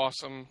to how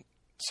awesome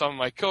some of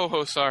my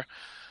co-hosts are.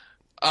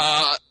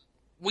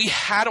 We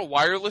had a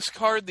wireless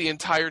card the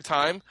entire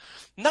time.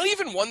 Not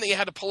even one that you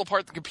had to pull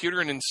apart the computer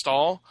and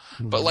install,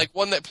 but like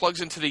one that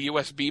plugs into the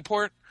USB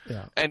port.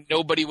 Yeah. And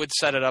nobody would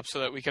set it up so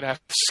that we could have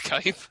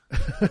Skype.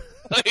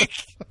 Like,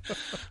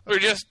 we're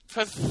just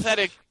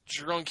pathetic,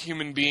 drunk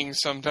human beings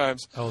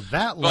sometimes. Oh,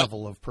 that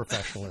level of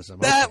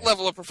professionalism. That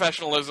level of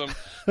professionalism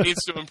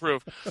needs to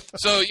improve.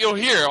 So you'll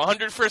hear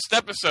 101st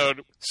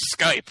episode,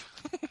 Skype.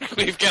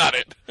 We've got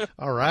it.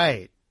 All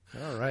right.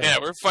 Yeah,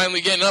 we're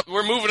finally getting up.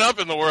 We're moving up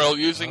in the world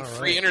using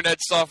free internet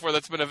software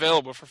that's been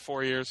available for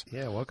 4 years.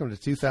 Yeah, welcome to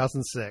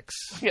 2006.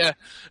 Yeah.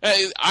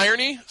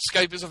 Irony,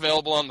 Skype is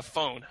available on the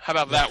phone. How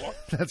about that one?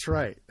 That's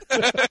right.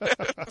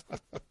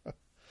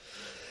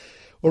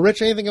 Well,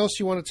 Rich, anything else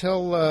you want to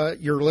tell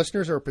your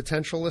listeners or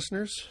potential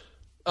listeners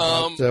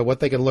about what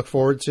they can look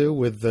forward to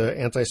with the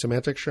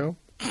Anti-Semantic Show?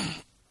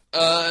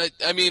 I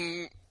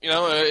mean,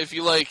 if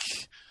you like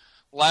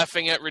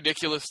laughing at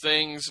ridiculous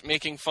things,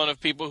 making fun of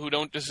people who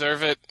don't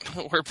deserve it,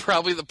 we're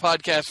probably the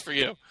podcast for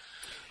you.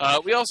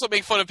 We also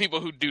make fun of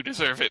people who do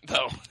deserve it,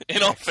 though,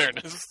 in all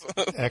fairness.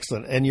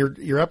 Excellent. And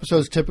your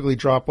episodes typically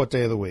drop what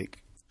day of the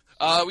week?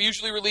 We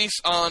usually release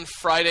on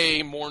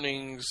Friday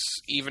mornings,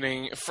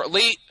 evening,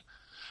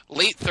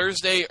 late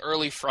Thursday,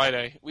 early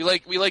Friday. We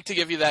like to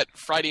give you that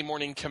Friday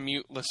morning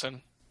commute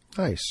listen.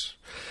 Nice.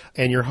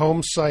 And your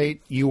home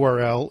site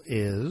URL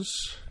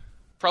is?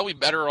 Probably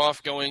better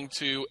off going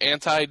to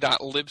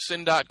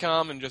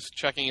anti.libsyn.com and just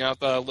checking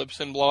out the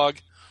Libsyn blog.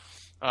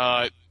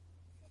 Our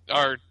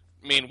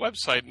main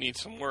website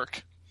needs some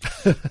work.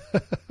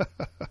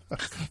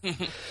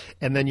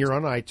 And then you're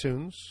on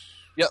iTunes.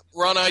 Yep,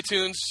 we're on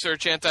iTunes.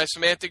 Search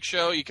Anti-Semantic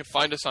Show. You can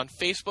find us on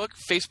Facebook,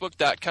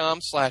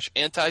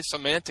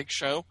 facebook.com/Anti-Semantic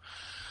Show.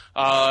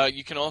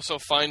 You can also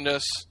find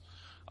us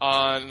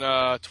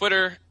on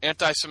Twitter,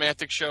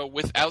 Anti-Semantic Show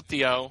without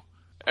the O.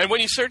 And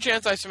when you search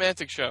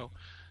Anti-Semantic Show,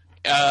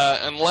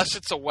 unless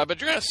it's a web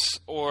address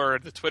or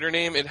the Twitter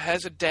name, it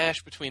has a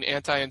dash between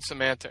anti and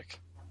semantic.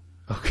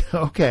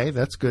 Okay,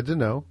 that's good to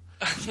know.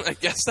 I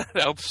guess that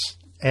helps.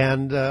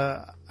 And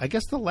I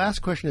guess the last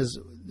question is,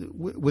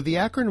 with the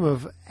acronym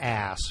of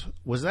ASS,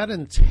 was that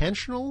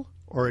intentional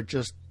or it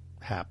just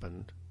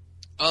happened?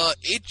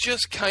 It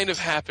just kind of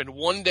happened.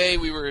 One day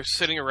we were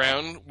sitting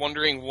around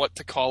wondering what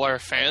to call our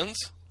fans.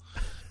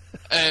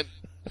 And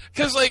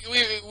because, like,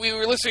 we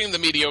were listening to the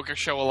Mediocre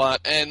Show a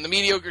lot, and the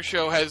Mediocre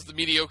Show has the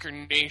Mediocre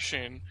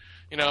Nation,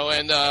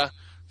 and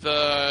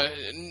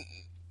the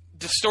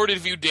Distorted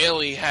View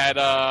Daily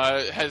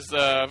has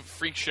the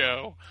Freak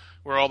Show,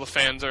 where all the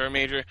fans are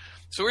major.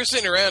 So we were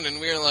sitting around, and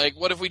we were like,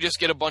 what if we just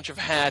get a bunch of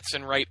hats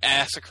and write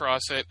ass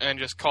across it and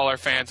just call our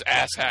fans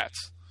ass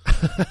hats?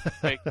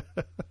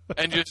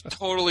 And just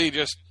totally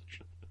just...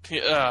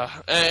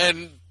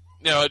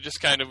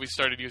 just kind of we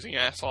started using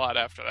ass a lot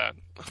after that.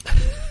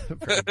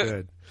 Very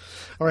good.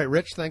 All right,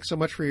 Rich, thanks so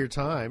much for your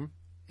time.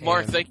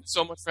 Mark, thank you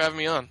so much for having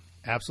me on.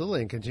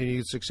 Absolutely, and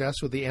continued success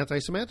with the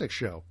Anti-Semantic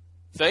Show.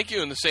 Thank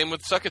you, and the same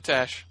with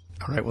Succotash.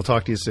 All right, we'll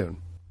talk to you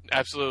soon.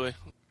 Absolutely.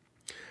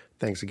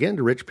 Thanks again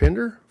to Rich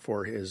Pinder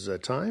for his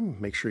time.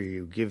 Make sure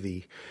you give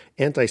the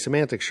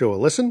Anti-Semantic Show a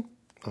listen.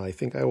 I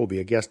think I will be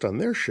a guest on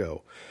their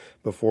show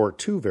before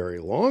too very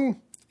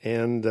long,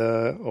 and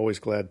always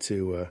glad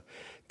to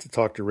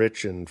talk to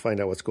Rich and find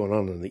out what's going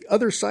on the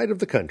other side of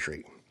the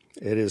country.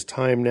 It is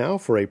time now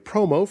for a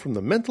promo from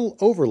the Mental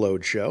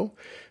Overload Show.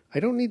 I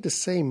don't need to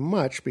say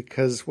much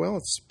because, well,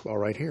 it's all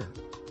right here.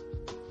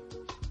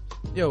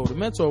 Yo, the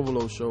Mental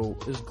Overload Show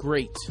is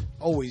great.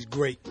 Always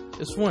great.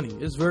 It's funny.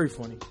 It's very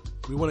funny.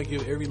 We want to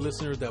give every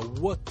listener that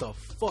what the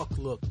fuck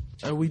look.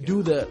 And we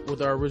do that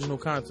with our original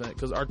content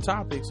because our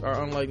topics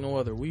are unlike no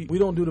other. We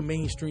don't do the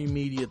mainstream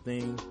media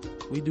thing.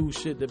 We do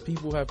shit that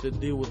people have to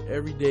deal with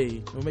every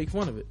day and make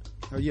fun of it.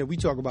 Oh yeah, we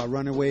talk about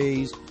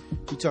runaways.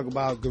 We talk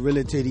about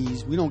gorilla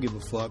titties. We don't give a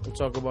fuck. We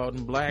talk about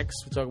them blacks.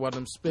 We talk about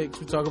them spics.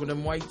 We talk about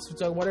them whites. We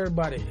talk about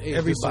everybody. Hey,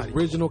 everybody. This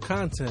original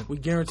content. We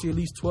guarantee at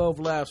least 12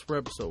 laughs per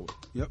episode.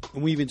 Yep.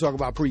 And we even talk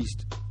about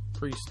priests.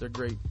 Priests, they're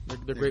great.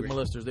 They're great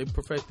molesters. They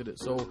perfected it.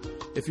 So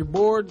if you're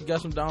bored, you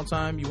got some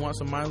downtime, you want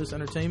some mindless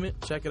entertainment,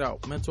 check it out.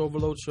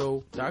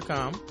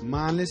 MentalOverloadShow.com.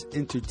 Mindless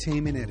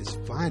entertainment at its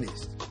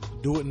finest.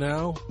 Do it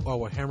now or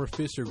we'll hammer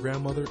fist your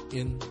grandmother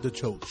in the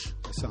choach.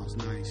 That sounds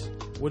nice.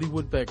 Woody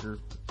Woodpecker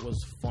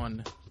was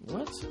fun.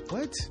 What?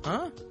 What?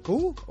 Huh?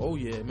 Who? Oh,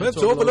 yeah.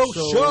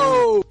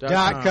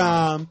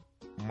 MentalOverloadShow.com.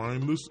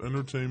 Mindless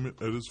entertainment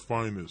at its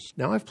finest.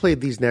 Now, I've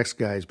played these next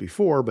guys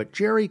before, but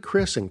Jerry,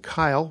 Chris, and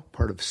Kyle,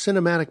 part of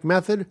Cinematic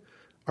Method,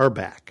 are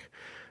back.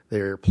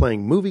 They're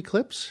playing movie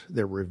clips,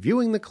 they're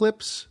reviewing the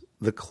clips,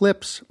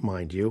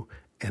 mind you,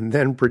 and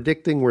then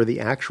predicting where the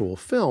actual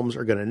films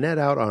are going to net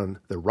out on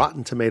the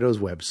Rotten Tomatoes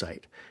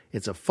website.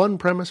 It's a fun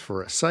premise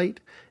for a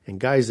site, and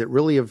guys that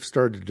really have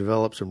started to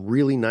develop some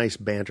really nice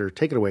banter.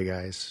 Take it away,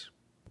 guys.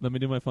 Let me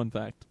do my fun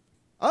fact.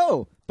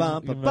 Oh,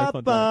 bum, bum,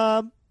 bum,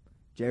 bum.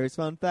 Jerry's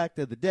fun fact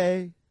of the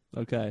day.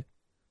 Okay.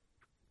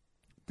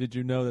 Did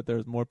you know that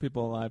there's more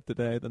people alive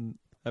today than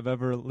have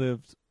ever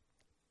lived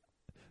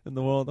in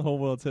the whole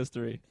world's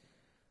history?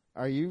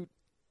 Are you...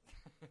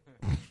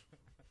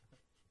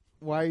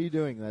 Why are you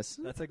doing this?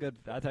 That's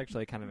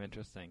actually kind of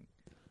interesting.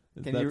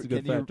 That's a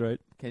good fact,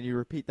 right? Can you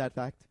repeat that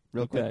fact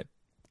real quick? Okay.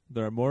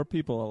 There are more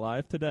people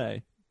alive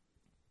today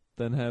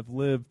than have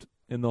lived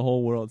in the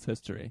whole world's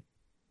history.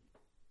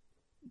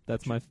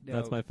 That's my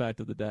fact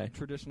of the day.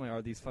 Traditionally,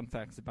 are these fun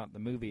facts about the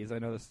movies? I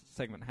know this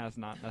segment has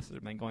not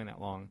necessarily been going that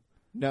long.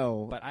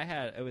 No, but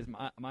it was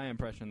my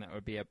impression that it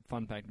would be a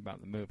fun fact about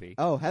the movie.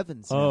 Oh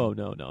heavens! No.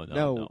 Oh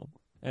no.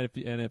 And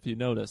if you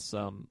notice,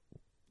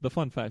 the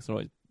fun facts are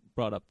always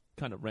brought up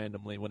kind of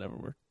randomly whenever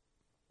we're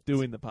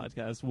doing the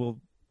podcast. We'll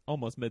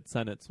almost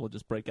mid-sentence we'll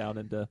just break out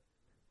into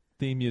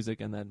theme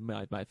music and then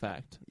my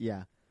fact.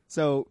 Yeah.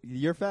 So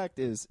your fact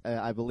is,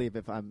 I believe,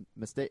 if I'm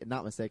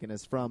not mistaken,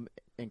 is from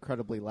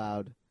Incredibly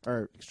Loud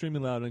or Extremely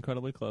Loud and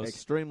Incredibly Close.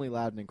 Extremely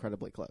Loud and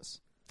Incredibly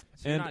Close.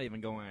 So you're not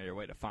even going out of your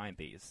way to find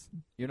these.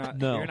 You're not.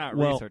 No. You're not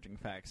researching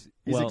facts.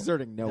 He's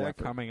exerting no effort. effort.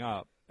 They're coming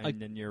up,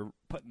 and then you're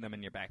putting them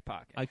in your back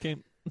pocket. I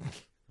came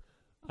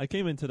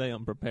in today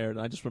unprepared,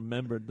 and I just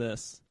remembered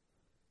this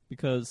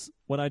because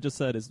what I just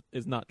said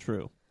is not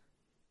true.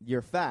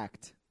 Your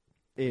fact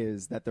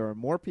is that there are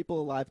more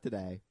people alive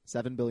today,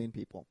 7 billion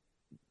people.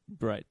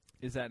 Right.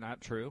 Is that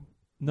not true?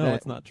 No,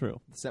 it's not true.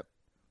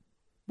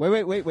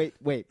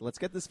 Wait. Let's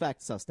get this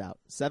fact sussed out.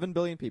 7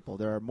 billion people.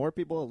 There are more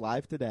people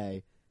alive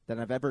today than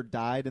have ever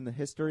died in the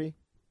history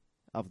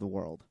of the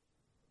world.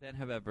 Than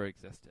have ever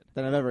existed.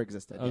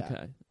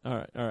 Okay.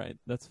 Yeah. All right.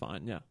 That's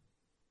fine. Yeah.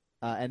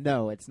 And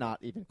no, it's not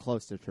even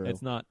close to true.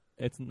 It's not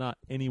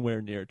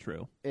anywhere near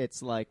true.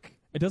 It's like...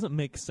 It doesn't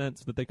make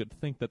sense that they could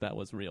think that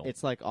was real.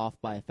 It's like off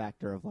by a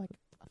factor of like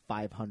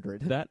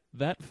 500.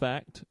 That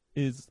fact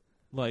is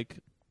like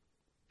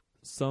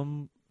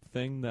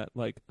something that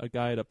like a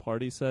guy at a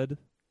party said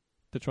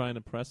to try and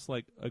impress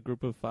like a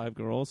group of 5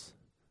 girls,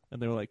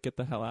 and they were like, "Get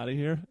the hell out of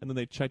here!" And then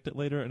they checked it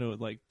later, and it was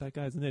like, "That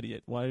guy's an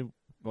idiot." Why?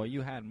 Well,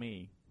 you had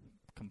me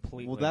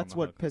completely. Well, that's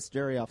what pissed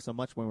Jerry off so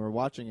much when we were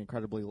watching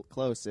Incredibly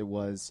Close. It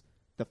was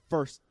the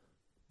first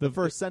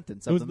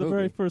sentence of the movie. It was the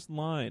very first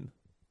line.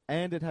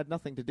 And it had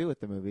nothing to do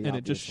with the movie, and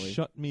obviously. It just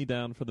shut me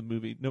down for the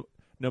movie.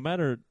 No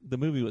matter the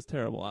movie was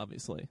terrible,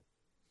 obviously,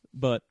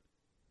 but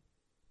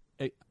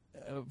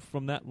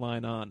from that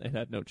line on, it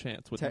had no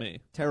chance with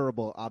me.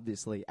 Terrible,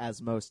 obviously,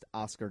 as most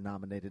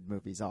Oscar-nominated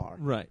movies are.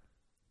 Right.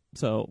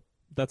 So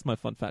that's my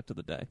fun fact of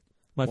the day.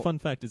 My fun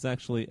fact is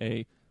actually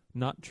a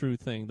not true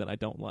thing that I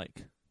don't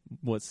like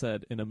was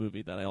said in a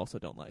movie that I also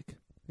don't like.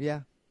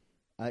 Yeah,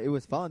 it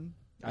was fun.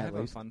 I have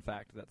a fun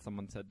fact that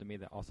someone said to me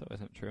that also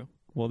isn't true.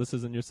 Well, this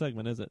isn't your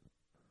segment, is it?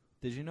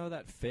 Did you know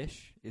that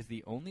fish is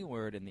the only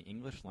word in the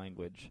English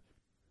language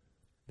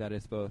that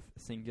is both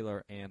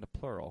singular and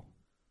plural?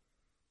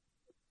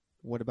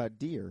 What about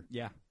deer?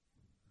 Yeah,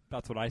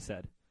 that's what I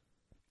said.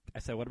 I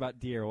said, what about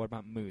deer? What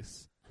about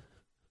moose?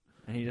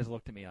 And he just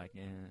looked at me like,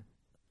 eh.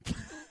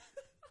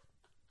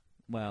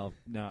 Well,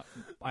 no.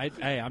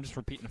 I'm just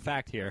repeating a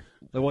fact here.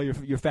 Well,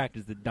 your fact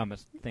is the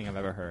dumbest thing I've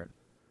ever heard.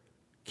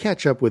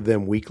 Catch up with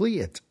them weekly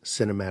at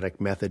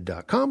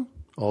cinematicmethod.com,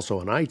 also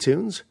on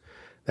iTunes.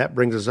 That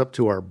brings us up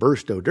to our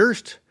Burst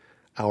O'Durst.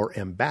 Our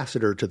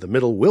ambassador to the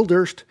middle, Will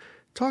Durst,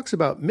 talks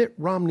about Mitt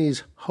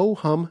Romney's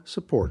ho-hum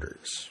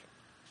supporters.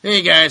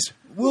 Hey guys,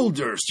 Will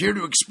Durst here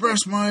to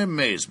express my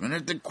amazement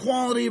at the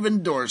quality of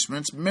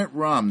endorsements Mitt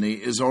Romney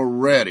is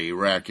already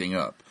racking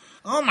up.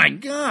 Oh my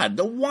God,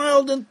 the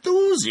wild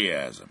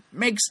enthusiasm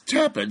makes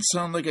tepid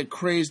sound like a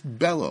crazed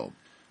bellow.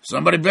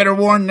 Somebody better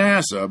warn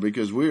NASA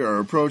because we are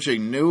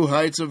approaching new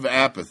heights of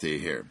apathy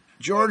here.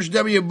 George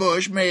W.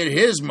 Bush made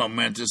his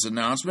momentous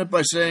announcement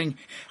by saying,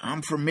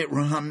 "I'm for Mitt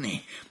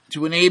Romney,"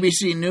 to an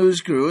ABC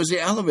News crew as the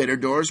elevator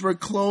doors were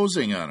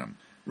closing on him.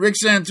 Rick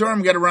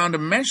Santorum got around to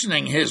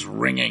mentioning his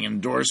ringing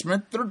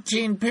endorsement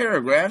 13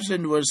 paragraphs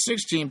into a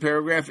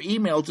 16-paragraph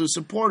email to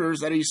supporters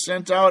that he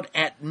sent out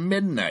at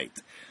midnight.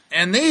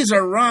 And these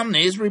are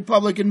Romney's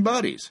Republican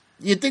buddies.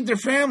 You'd think their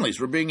families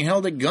were being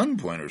held at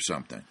gunpoint or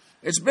something.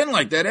 It's been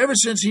like that ever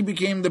since he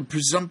became the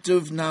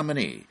presumptive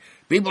nominee.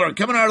 People are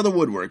coming out of the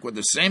woodwork with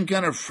the same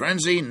kind of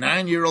frenzy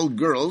 9-year-old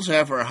girls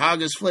have for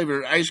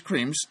Haagen-flavored ice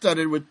cream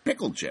studded with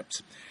pickle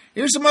chips.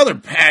 Here's some other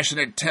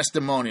passionate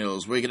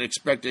testimonials we can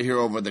expect to hear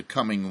over the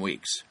coming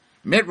weeks.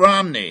 Mitt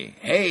Romney.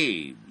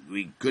 Hey,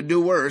 we could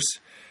do worse.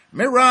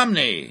 Mitt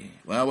Romney.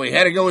 Well, we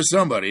had to go with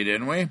somebody,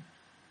 didn't we?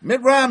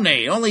 Mitt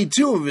Romney. Only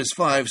 2 of his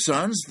 5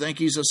 sons think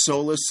he's a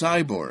soulless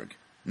cyborg.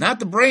 Not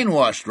the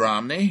brainwashed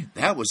Romney.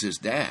 That was his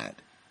dad.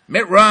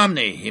 Mitt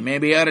Romney. He may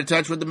be out of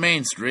touch with the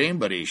mainstream,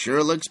 but he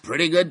sure looks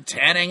pretty good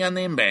tanning on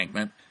the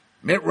embankment.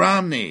 Mitt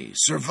Romney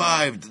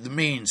survived the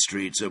mean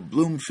streets of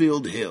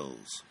Bloomfield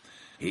Hills.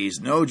 He's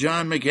no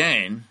John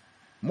McCain.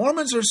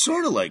 Mormons are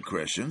sort of like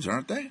Christians,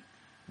 aren't they?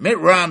 Mitt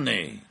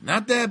Romney,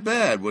 not that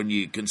bad when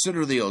you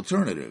consider the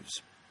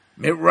alternatives.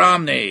 Mitt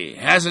Romney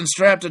hasn't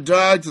strapped a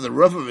dog to the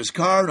roof of his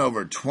car in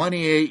over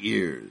 28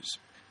 years.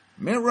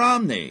 Mitt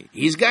Romney,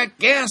 he's got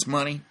gas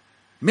money.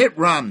 Mitt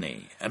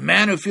Romney, a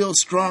man who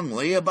feels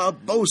strongly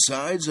about both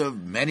sides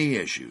of many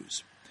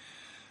issues.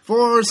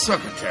 For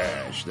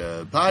Succotash,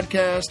 the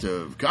podcast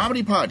of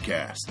comedy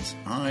podcasts,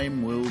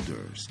 I'm Will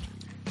Durst.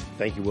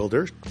 Thank you, Will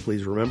Durst.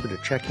 Please remember to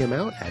check him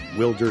out at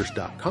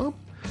willdurst.com.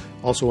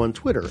 Also on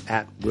Twitter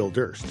at Will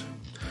Durst.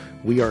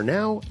 We are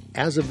now,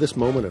 as of this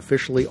moment,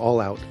 officially all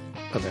out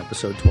of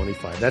episode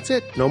 25. That's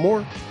it. No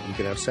more. You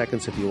can have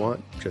seconds if you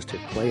want. Just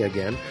hit play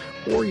again.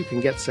 Or you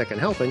can get second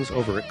helpings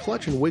over at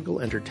Clutch and Wiggle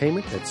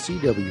Entertainment at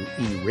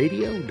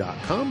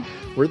CWERadio.com,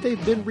 where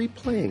they've been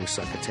replaying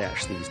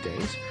Succotash these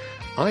days.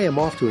 I am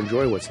off to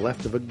enjoy what's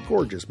left of a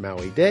gorgeous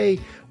Maui day.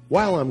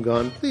 While I'm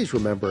gone, please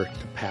remember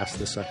to pass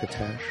the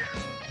Succotash.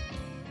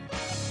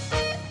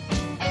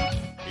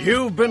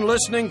 You've been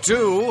listening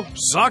to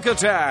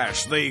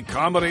Succotash, the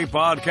comedy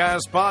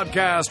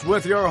podcast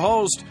with your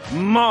host,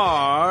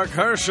 Mark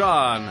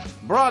Hershon.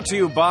 Brought to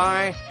you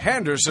by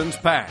Henderson's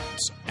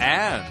Pants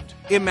and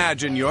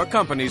Imagine Your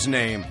Company's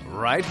Name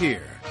right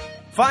here.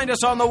 Find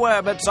us on the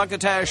web at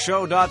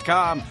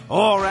succotashshow.com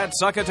or at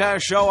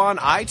Succotash Show on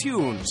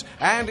iTunes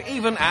and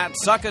even at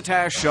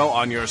Succotash Show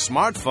on your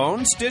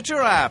smartphone Stitcher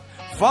app.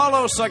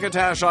 Follow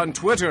Succotash on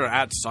Twitter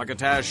at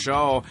Succotash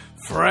Show.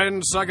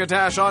 Friend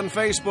Succotash on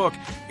Facebook.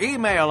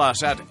 Email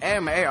us at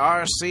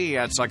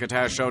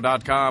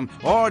marc@succotashshow.com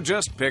or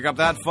just pick up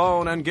that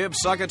phone and give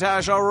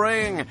Succotash a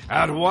ring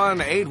at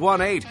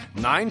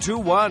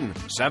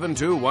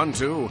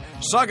 1-818-921-7212.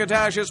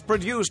 Succotash is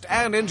produced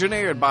and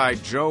engineered by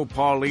Joe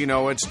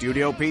Paulino at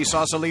Studio P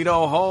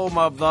Sausalito, home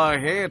of the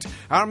hit.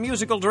 Our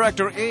musical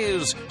director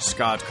is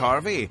Scott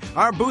Carvey.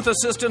 Our booth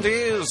assistant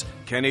is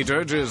Kenny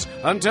Durges.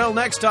 Until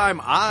next time,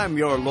 I'm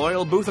your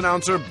loyal booth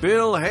announcer,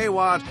 Bill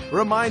Haywatt,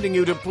 reminding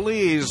you to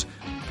please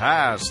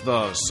pass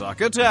the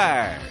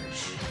Succotash.